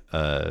not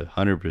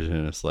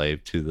 100% a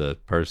slave to the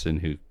person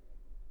who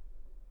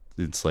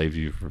enslaved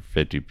you for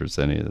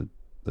 50% of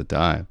the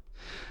time,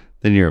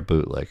 then you're a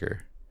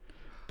bootlicker.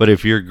 But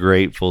if you're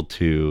grateful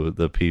to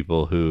the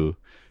people who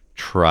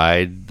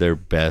tried their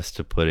best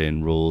to put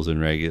in rules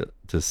and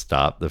to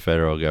stop the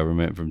federal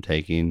government from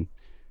making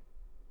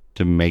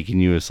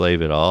you a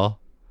slave at all,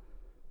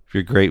 if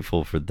you're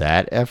grateful for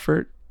that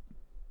effort,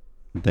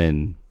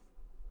 then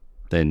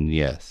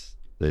yes,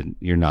 then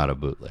you're not a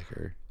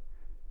bootlicker.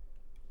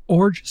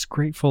 Or just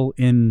grateful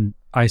in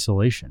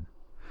isolation,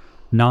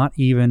 not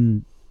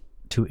even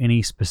to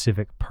any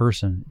specific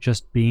person,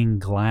 just being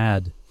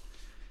glad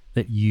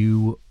that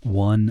you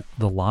won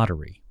the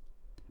lottery.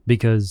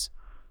 Because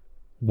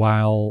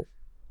while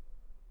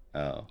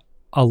a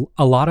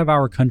lot of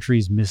our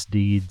country's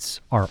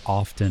misdeeds are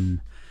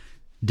often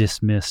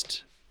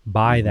dismissed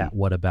by that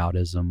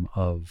whataboutism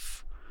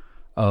of,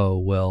 oh,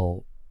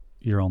 well,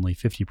 you're only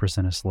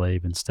 50% a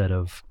slave instead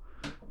of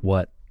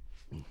what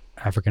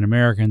African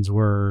Americans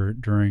were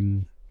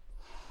during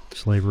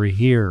slavery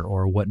here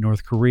or what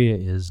North Korea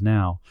is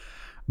now.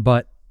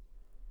 But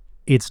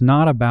it's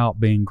not about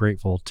being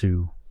grateful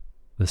to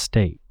the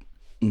state.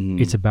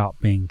 It's about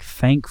being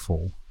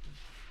thankful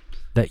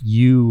that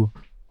you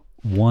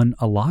won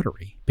a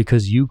lottery,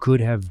 because you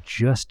could have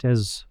just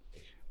as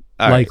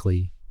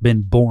likely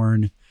been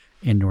born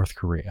in North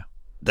Korea.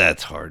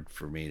 That's hard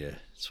for me to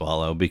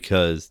swallow,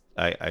 because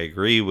I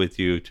agree with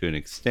you to an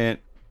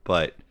extent,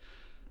 but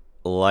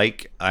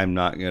I'm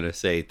not going to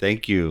say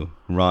thank you,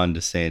 Ron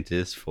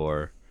DeSantis,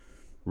 for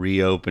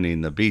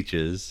reopening the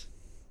beaches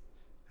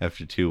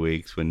after 2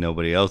 weeks when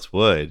nobody else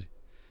would.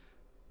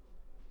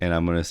 And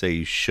I'm going to say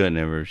you shouldn't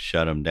ever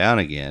shut them down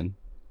again.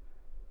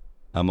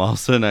 I'm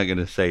also not going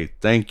to say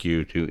thank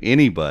you to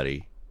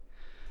anybody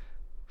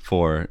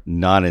for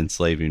not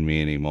enslaving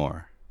me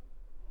anymore.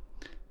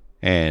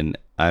 And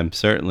I'm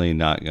certainly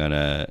not going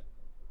to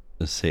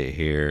sit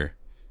here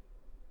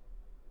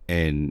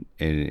and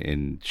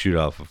shoot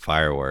off a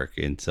firework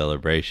in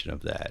celebration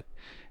of that.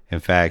 In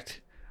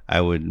fact,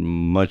 I would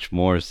much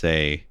more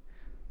say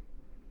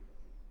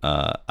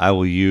I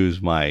will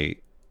use my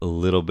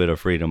little bit of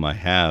freedom I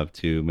have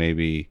to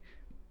maybe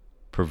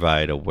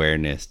provide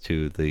awareness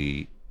to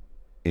the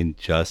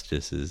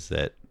injustices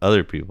that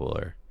other people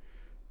are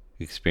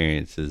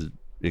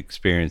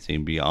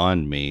experiencing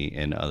beyond me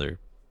in other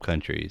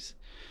countries,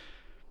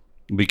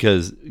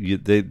 because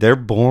they're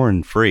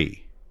born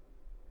free.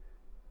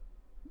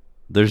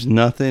 There's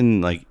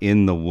nothing like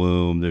in the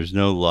womb. There's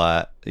no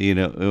lot. You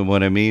know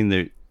what I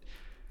mean?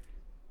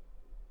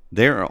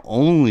 They're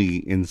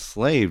only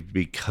enslaved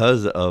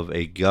because of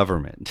a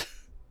government.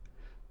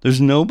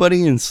 There's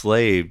nobody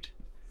enslaved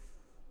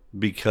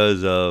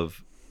because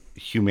of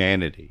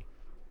humanity.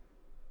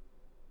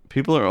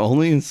 People are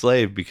only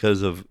enslaved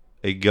because of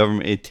a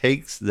government. It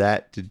takes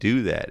that to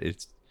do that.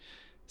 It's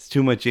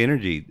too much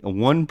energy.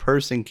 One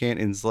person can't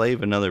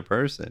enslave another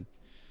person.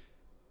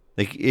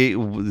 Like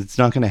it's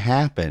not going to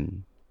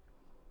happen.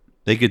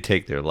 They could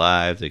take their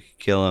lives. They could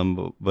kill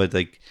them, but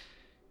like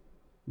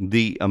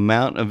the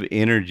amount of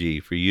energy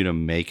for you to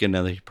make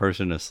another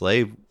person a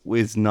slave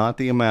is not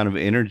the amount of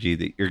energy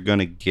that you're going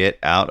to get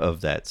out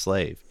of that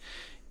slave.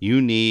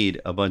 You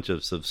need a bunch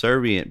of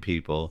subservient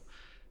people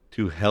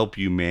to help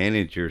you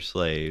manage your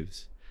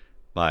slaves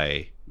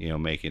by,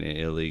 making it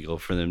illegal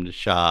for them to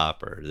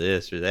shop or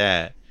this or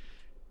that,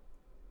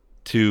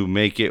 to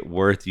make it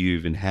worth you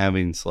even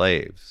having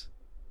slaves.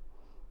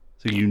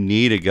 So you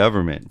need a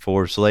government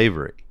for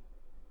slavery.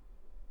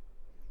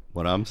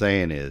 What I'm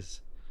saying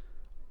is,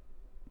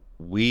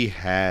 we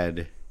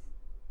had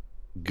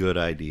good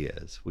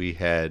ideas. We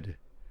had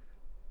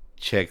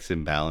checks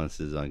and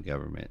balances on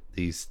government.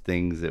 These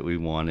things that we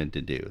wanted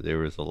to do. There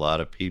was a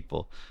lot of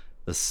people.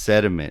 The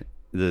sentiment,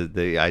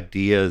 the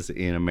ideas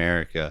in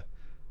America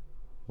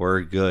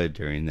were good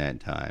during that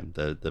time.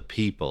 The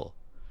people.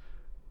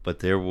 But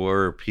there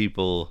were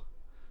people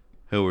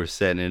who were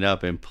setting it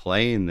up and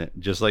playing that,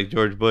 just like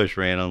George Bush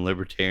ran on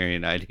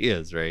libertarian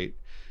ideas, right?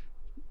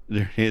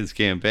 During his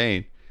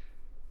campaign.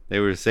 They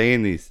were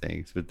saying these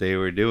things, but they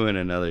were doing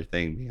another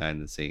thing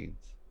behind the scenes.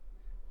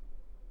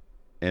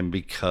 And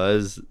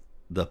because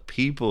the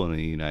people in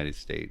the United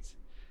States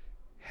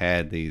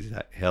held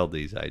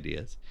these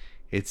ideas,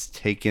 it's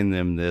taken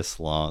them this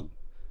long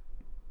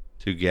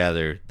to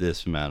gather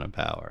this amount of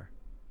power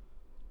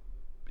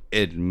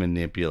and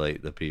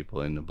manipulate the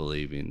people into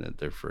believing that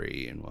they're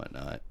free and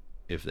whatnot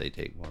if they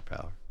take more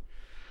power.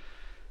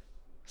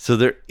 So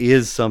there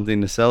is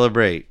something to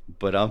celebrate,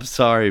 but I'm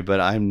sorry, but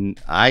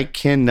I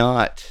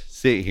cannot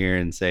sit here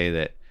and say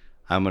that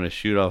I'm going to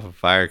shoot off a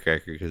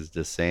firecracker because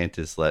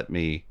DeSantis let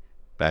me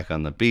back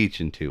on the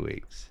beach in 2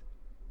 weeks.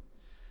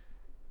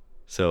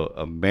 So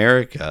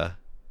America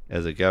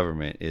as a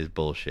government is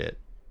bullshit.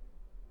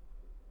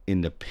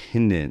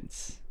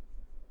 Independence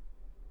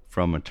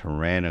from a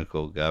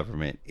tyrannical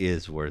government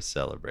is worth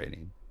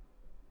celebrating.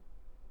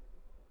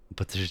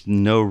 But there's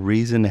no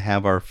reason to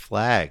have our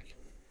flag.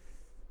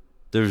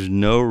 There's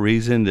no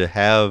reason to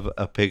have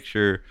a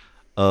picture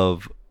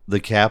of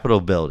the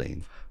Capitol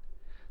building.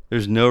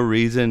 There's no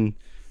reason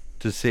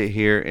to sit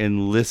here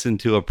and listen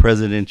to a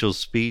presidential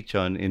speech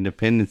on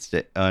Independence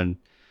Day.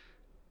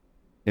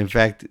 In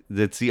fact,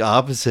 that's the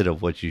opposite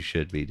of what you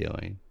should be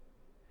doing.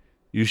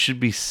 You should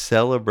be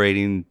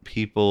celebrating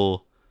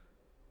people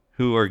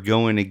who are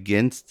going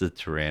against the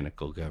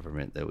tyrannical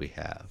government that we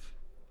have.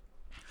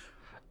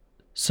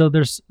 So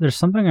there's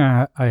something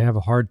I have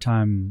a hard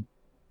time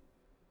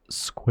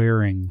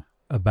squaring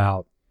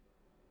about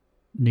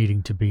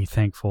needing to be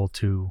thankful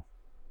to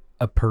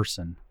a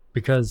person,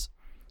 because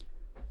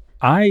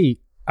I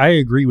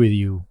agree with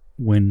you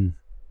when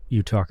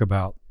you talk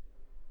about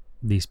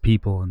these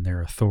people and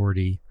their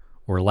authority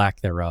or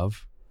lack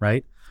thereof,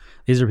 right?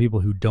 These are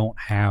people who don't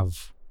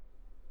have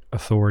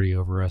authority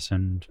over us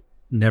and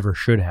never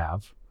should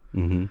have.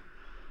 Mm-hmm.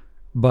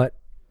 But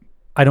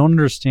I don't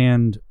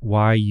understand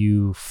why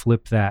you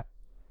flip that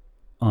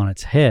on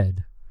its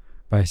head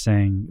by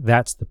saying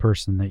that's the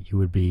person that you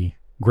would be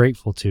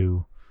grateful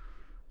to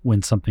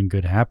when something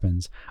good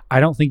happens. I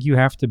don't think you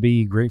have to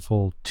be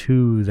grateful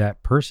to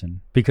that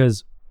person,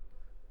 because,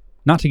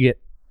 not to get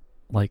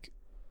like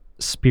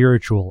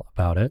spiritual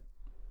about it,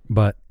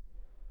 but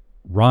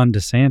Ron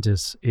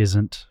DeSantis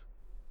isn't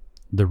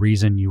the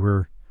reason you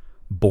were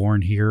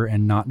born here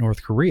and not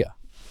North Korea.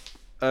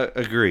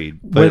 Agreed.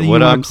 Whether But you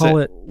what wanna I'm call saying,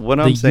 it what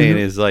the I'm saying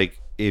uni- is, like,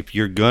 if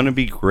you're gonna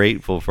be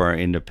grateful for our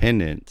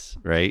independence,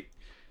 right?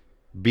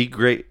 Be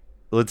great.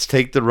 Let's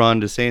take the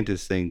Ron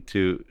DeSantis thing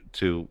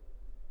to.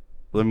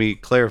 Let me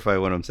clarify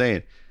what I'm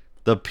saying.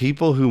 The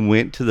people who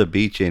went to the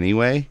beach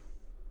anyway,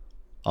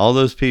 all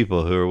those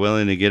people who are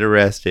willing to get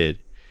arrested,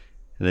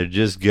 and they're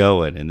just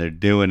going and they're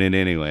doing it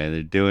anyway, and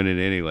they're doing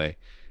it anyway,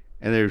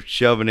 and they're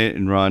shoving it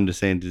in Ron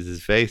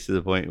DeSantis' face to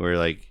the point where,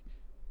 like,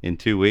 in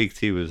 2 weeks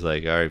he was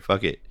like, all right,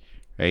 fuck it,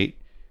 right?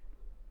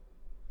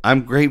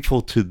 I'm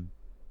grateful to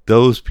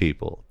those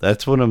people.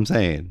 That's what I'm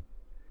saying.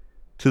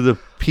 To the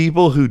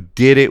people who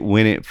did it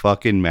when it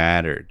fucking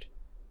mattered,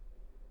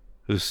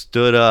 who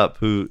stood up,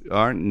 who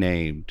aren't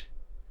named,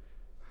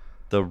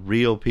 the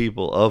real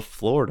people of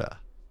Florida.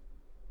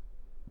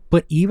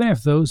 But even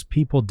if those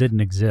people didn't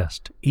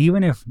exist,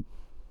 even if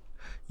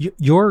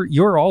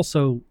you're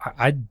also,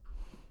 I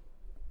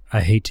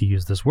hate to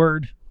use this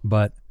word,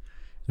 but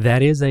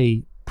that is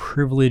a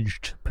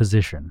privileged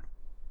position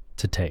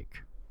to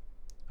take.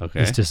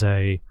 Okay. Is to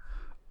say,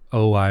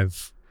 oh,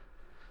 I've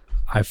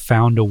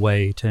found a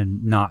way to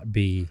not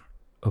be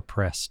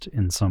oppressed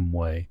in some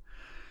way.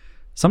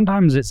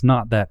 Sometimes it's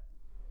not that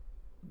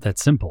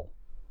simple.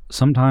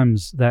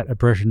 Sometimes that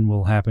oppression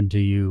will happen to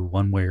you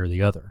one way or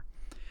the other.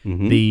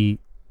 Mm-hmm.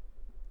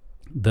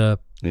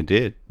 It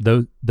did.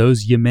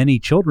 Those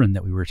Yemeni children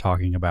that we were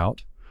talking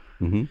about,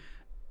 Mm-hmm.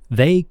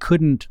 they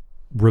couldn't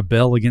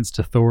rebel against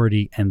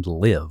authority and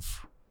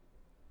live,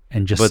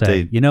 and just But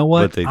say, they- you know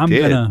what, but they I'm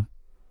did.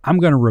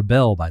 gonna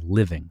rebel by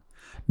living.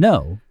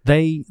 No,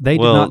 they did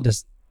Well, not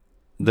just.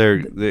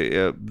 Their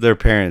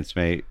parents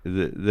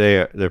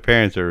their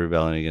parents are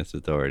rebelling against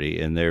authority,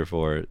 and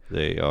therefore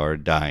they are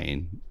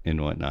dying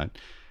and whatnot.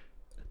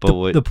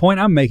 But The point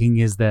I'm making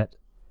is that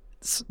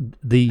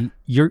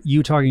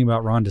you talking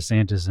about Ron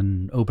DeSantis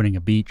and opening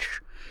a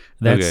beach,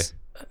 that's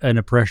an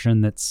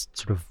oppression that's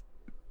sort of,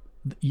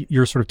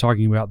 you're sort of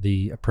talking about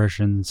the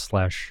oppression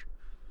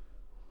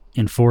 /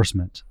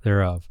 enforcement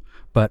thereof.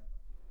 But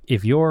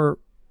if you're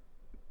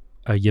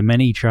a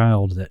Yemeni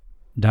child that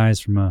dies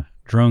from a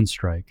drone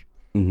strike,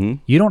 mm-hmm.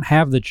 you don't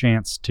have the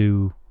chance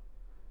to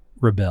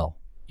rebel.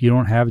 You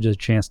don't have the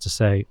chance to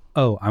say,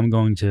 oh, I'm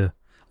going to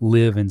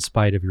live in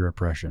spite of your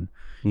oppression.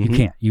 You Mhm.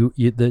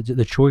 can't.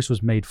 The choice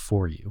was made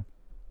for you.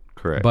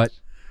 Correct. But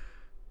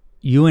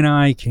you and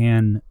I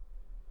can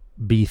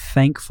be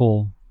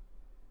thankful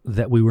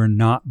that we were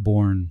not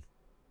born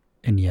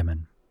in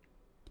Yemen.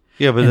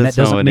 yeah, but and that's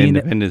that not doesn't what mean that-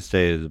 Independence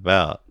Day is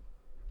about.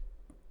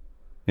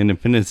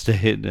 Independence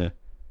Day and the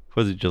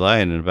 4th of July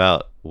isn't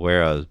about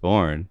where I was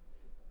born.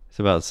 It's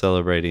about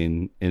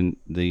celebrating in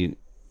the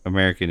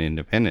American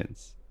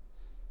independence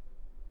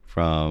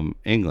from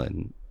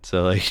England.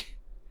 So, like,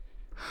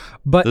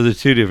 But those are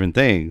two different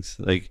things.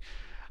 Like,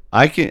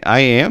 I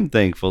am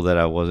thankful that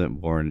I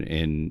wasn't born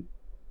in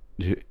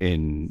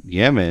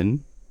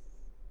Yemen,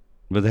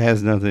 but that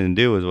has nothing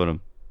to do with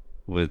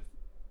with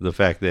the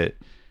fact that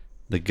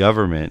the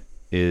government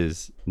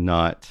is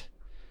not.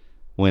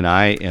 When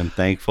I am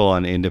thankful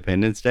on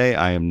Independence Day,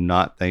 I am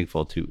not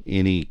thankful to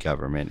any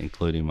government,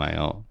 including my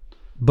own.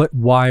 But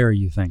why are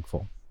you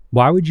thankful?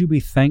 Why would you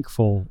be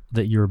thankful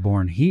that you were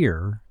born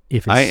here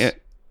if it's,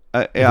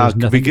 if there's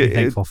nothing to be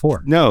thankful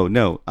for?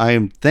 No, I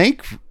am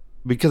thankful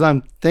because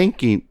I'm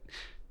thinking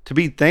to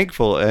be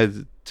thankful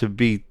as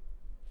to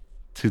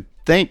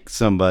thank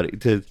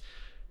somebody.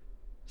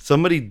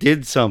 Somebody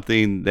did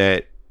something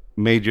that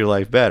made your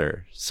life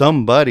better.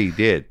 Somebody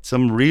did.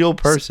 Some real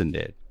person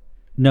did.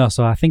 No,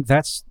 so I think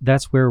that's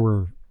where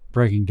we're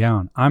breaking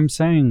down. I'm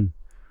saying,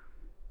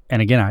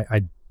 and again,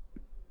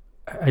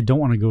 I don't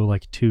want to go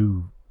like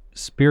too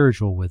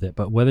spiritual with it,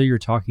 but whether you're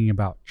talking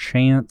about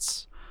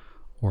chance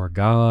or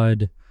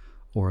God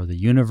or the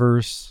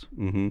universe,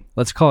 Mm-hmm.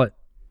 let's call it,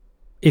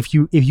 if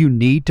you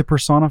need to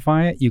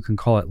personify it, you can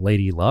call it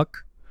Lady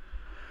Luck.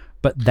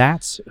 But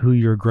that's who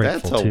you're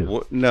grateful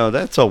to.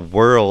 That's a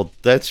world.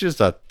 That's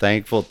just a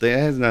thankful thing. It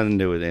has nothing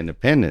to do with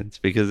independence,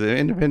 because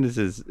independence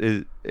is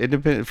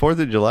independent. 4th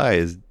of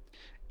July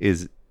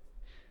is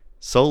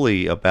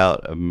solely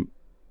about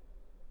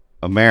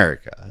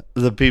America.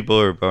 The people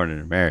who are born in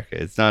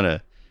America. It's not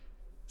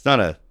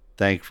a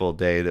thankful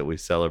day that we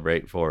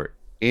celebrate for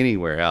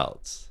anywhere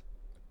else.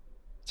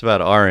 It's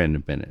about our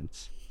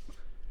independence.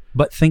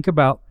 But think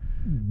about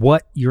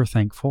what you're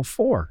thankful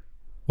for.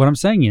 What I'm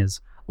saying is,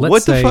 let's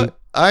What say, the fuck?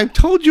 I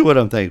told you what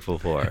I'm thankful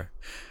for.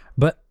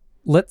 but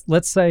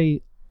let's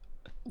say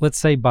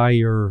by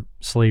your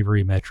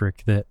slavery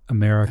metric that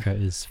America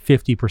is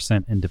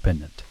 50%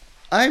 independent.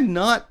 I'm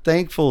not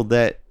thankful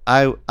that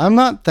I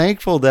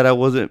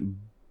wasn't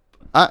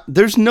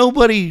there's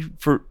nobody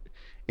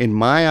in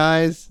my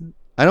eyes.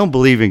 I don't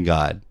believe in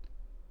God.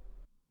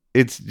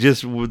 It's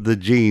just with the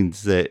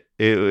genes that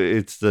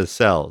it's the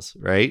cells,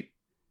 right?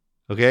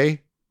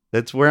 Okay,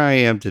 that's where I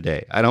am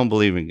today. I don't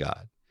believe in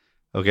God.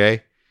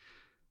 Okay,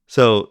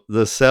 so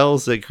the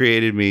cells that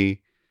created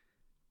me.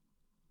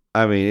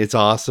 I mean, it's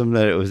awesome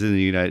that it was in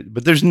the United,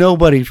 but there's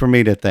nobody for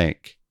me to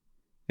thank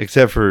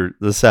except for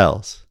the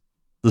cells,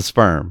 the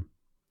sperm,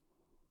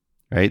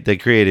 right?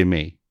 That created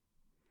me.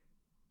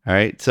 All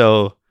right.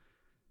 So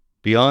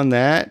beyond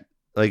that,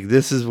 like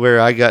this is where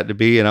I got to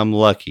be and I'm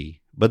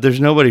lucky, but there's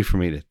nobody for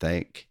me to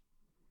thank.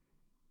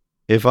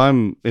 If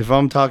I'm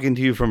talking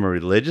to you from a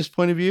religious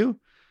point of view,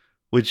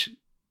 which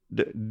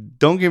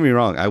don't get me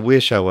wrong, I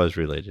wish I was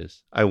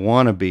religious. I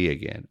want to be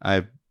again.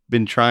 I've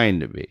been trying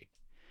to be.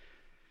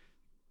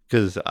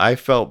 Because I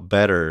felt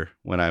better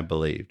when I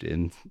believed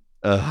in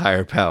a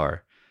higher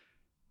power.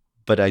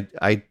 But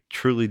I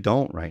truly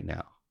don't right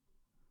now.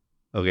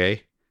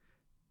 Okay?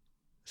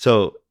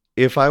 So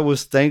if I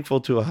was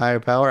thankful to a higher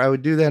power, I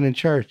would do that in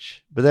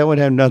church. But that would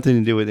have nothing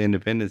to do with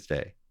Independence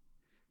Day.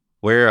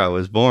 Where I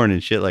was born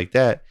and shit like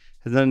that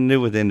has nothing to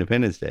do with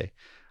Independence Day.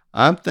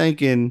 I'm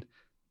thanking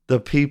the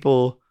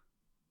people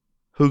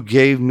who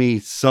gave me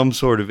some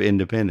sort of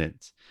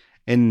independence.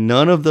 And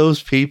none of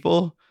those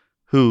people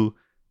who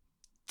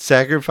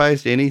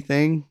sacrificed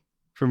anything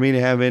for me to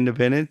have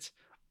independence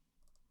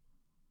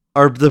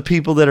are the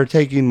people that are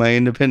taking my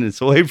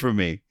independence away from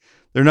me.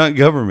 They're not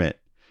government.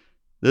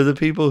 They're the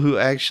people who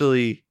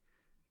actually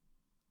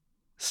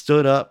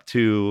stood up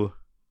to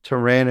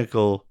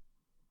tyrannical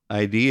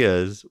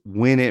ideas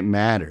when it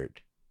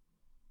mattered.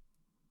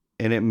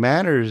 And it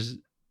matters.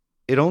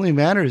 It only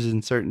matters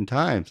in certain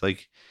times.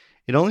 Like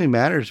it only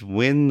matters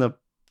when the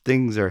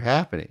things are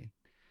happening.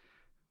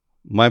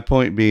 My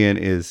point being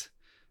is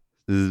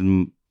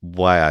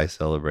why I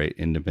celebrate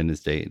Independence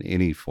Day in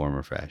any form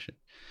or fashion.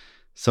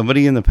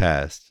 Somebody in the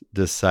past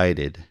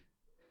decided,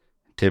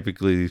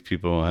 typically these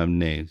people don't have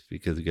names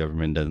because the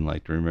government doesn't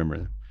like to remember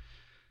them,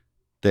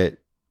 that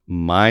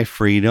my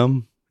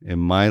freedom and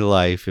my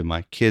life and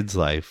my kids'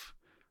 life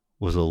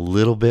was a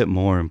little bit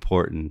more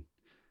important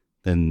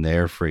than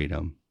their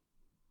freedom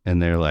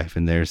and their life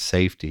and their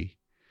safety.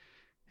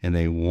 And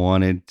they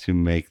wanted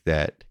to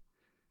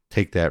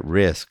take that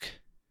risk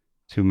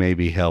to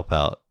maybe help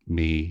out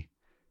me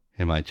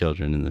and my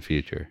children in the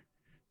future.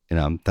 And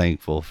I'm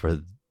thankful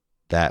for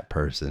that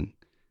person.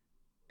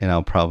 And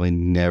I'll probably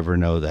never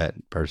know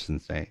that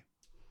person's name.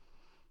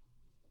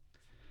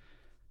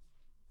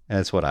 And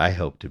that's what I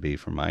hope to be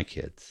for my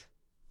kids.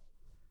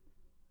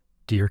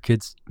 Do your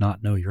kids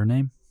not know your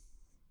name?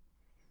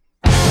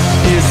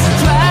 It's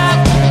a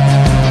trap,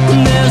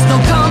 and there's no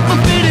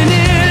comfort fitting in.